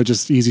 that's and right. so it's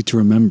just easy to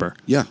remember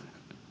Yeah.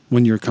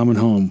 when you're coming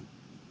home,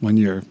 when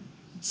you're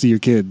see your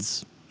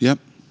kids. Yep.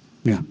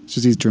 Yeah, it's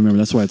just easy to remember.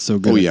 That's why it's so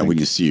good. Oh, I yeah, think. when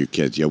you see your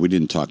kids. Yeah, we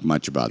didn't talk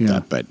much about Yeah.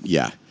 that, but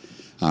yeah.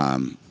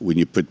 When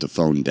you put the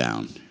phone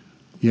down,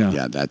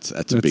 yeah, that's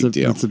a big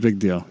deal. That's a big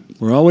deal.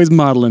 We're always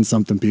modeling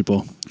something,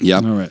 people.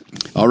 Yep. All right.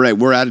 All right,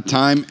 we're out of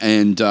time,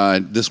 and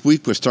this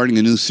week we're starting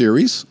a new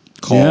series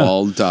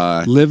called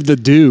Live the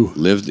Do.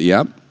 Live.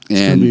 Yep. It's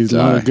And gonna be a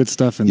lot of good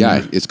stuff in yeah,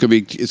 there. it's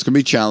gonna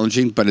be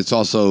challenging, but it's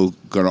also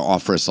going to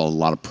offer us a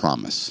lot of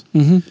promise.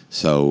 Mm-hmm.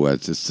 So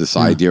it's this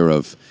idea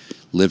of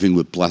living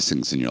with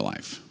blessings in your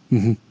life,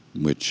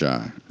 which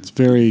It's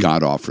very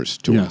God offers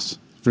to yeah, us.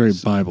 very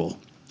Bible.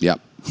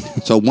 Yep.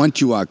 So why don't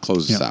you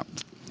close us Yeah. out?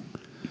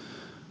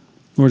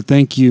 Lord,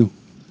 thank you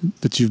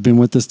that you've been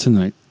with us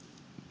tonight.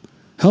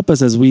 Help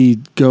us as we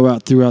go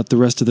out throughout the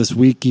rest of this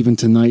week, even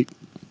tonight,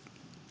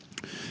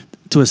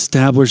 to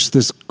establish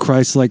this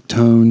Christ-like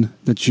tone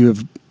that you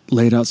have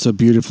laid out so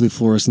beautifully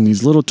for us in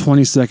these little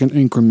 20-second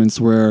increments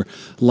where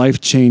life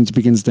change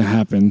begins to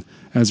happen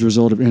as a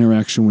result of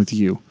interaction with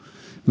you.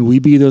 May we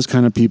be those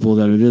kind of people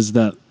that it is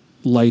that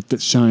light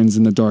that shines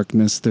in the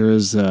darkness. There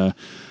is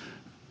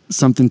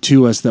something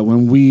to us that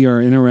when we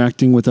are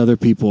interacting with other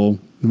people,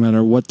 no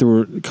matter what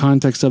the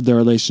context of their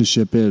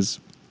relationship is,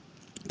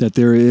 that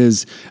there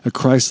is a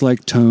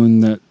Christ-like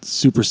tone that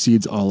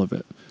supersedes all of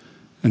it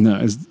and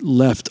that is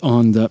left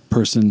on that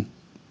person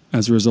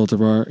as a result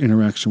of our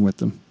interaction with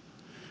them.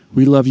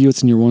 We love you.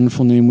 It's in your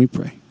wonderful name we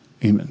pray.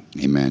 Amen.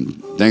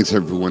 Amen. Thanks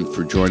everyone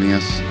for joining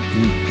us,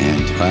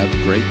 and have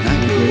a great night.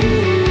 Have a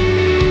great night.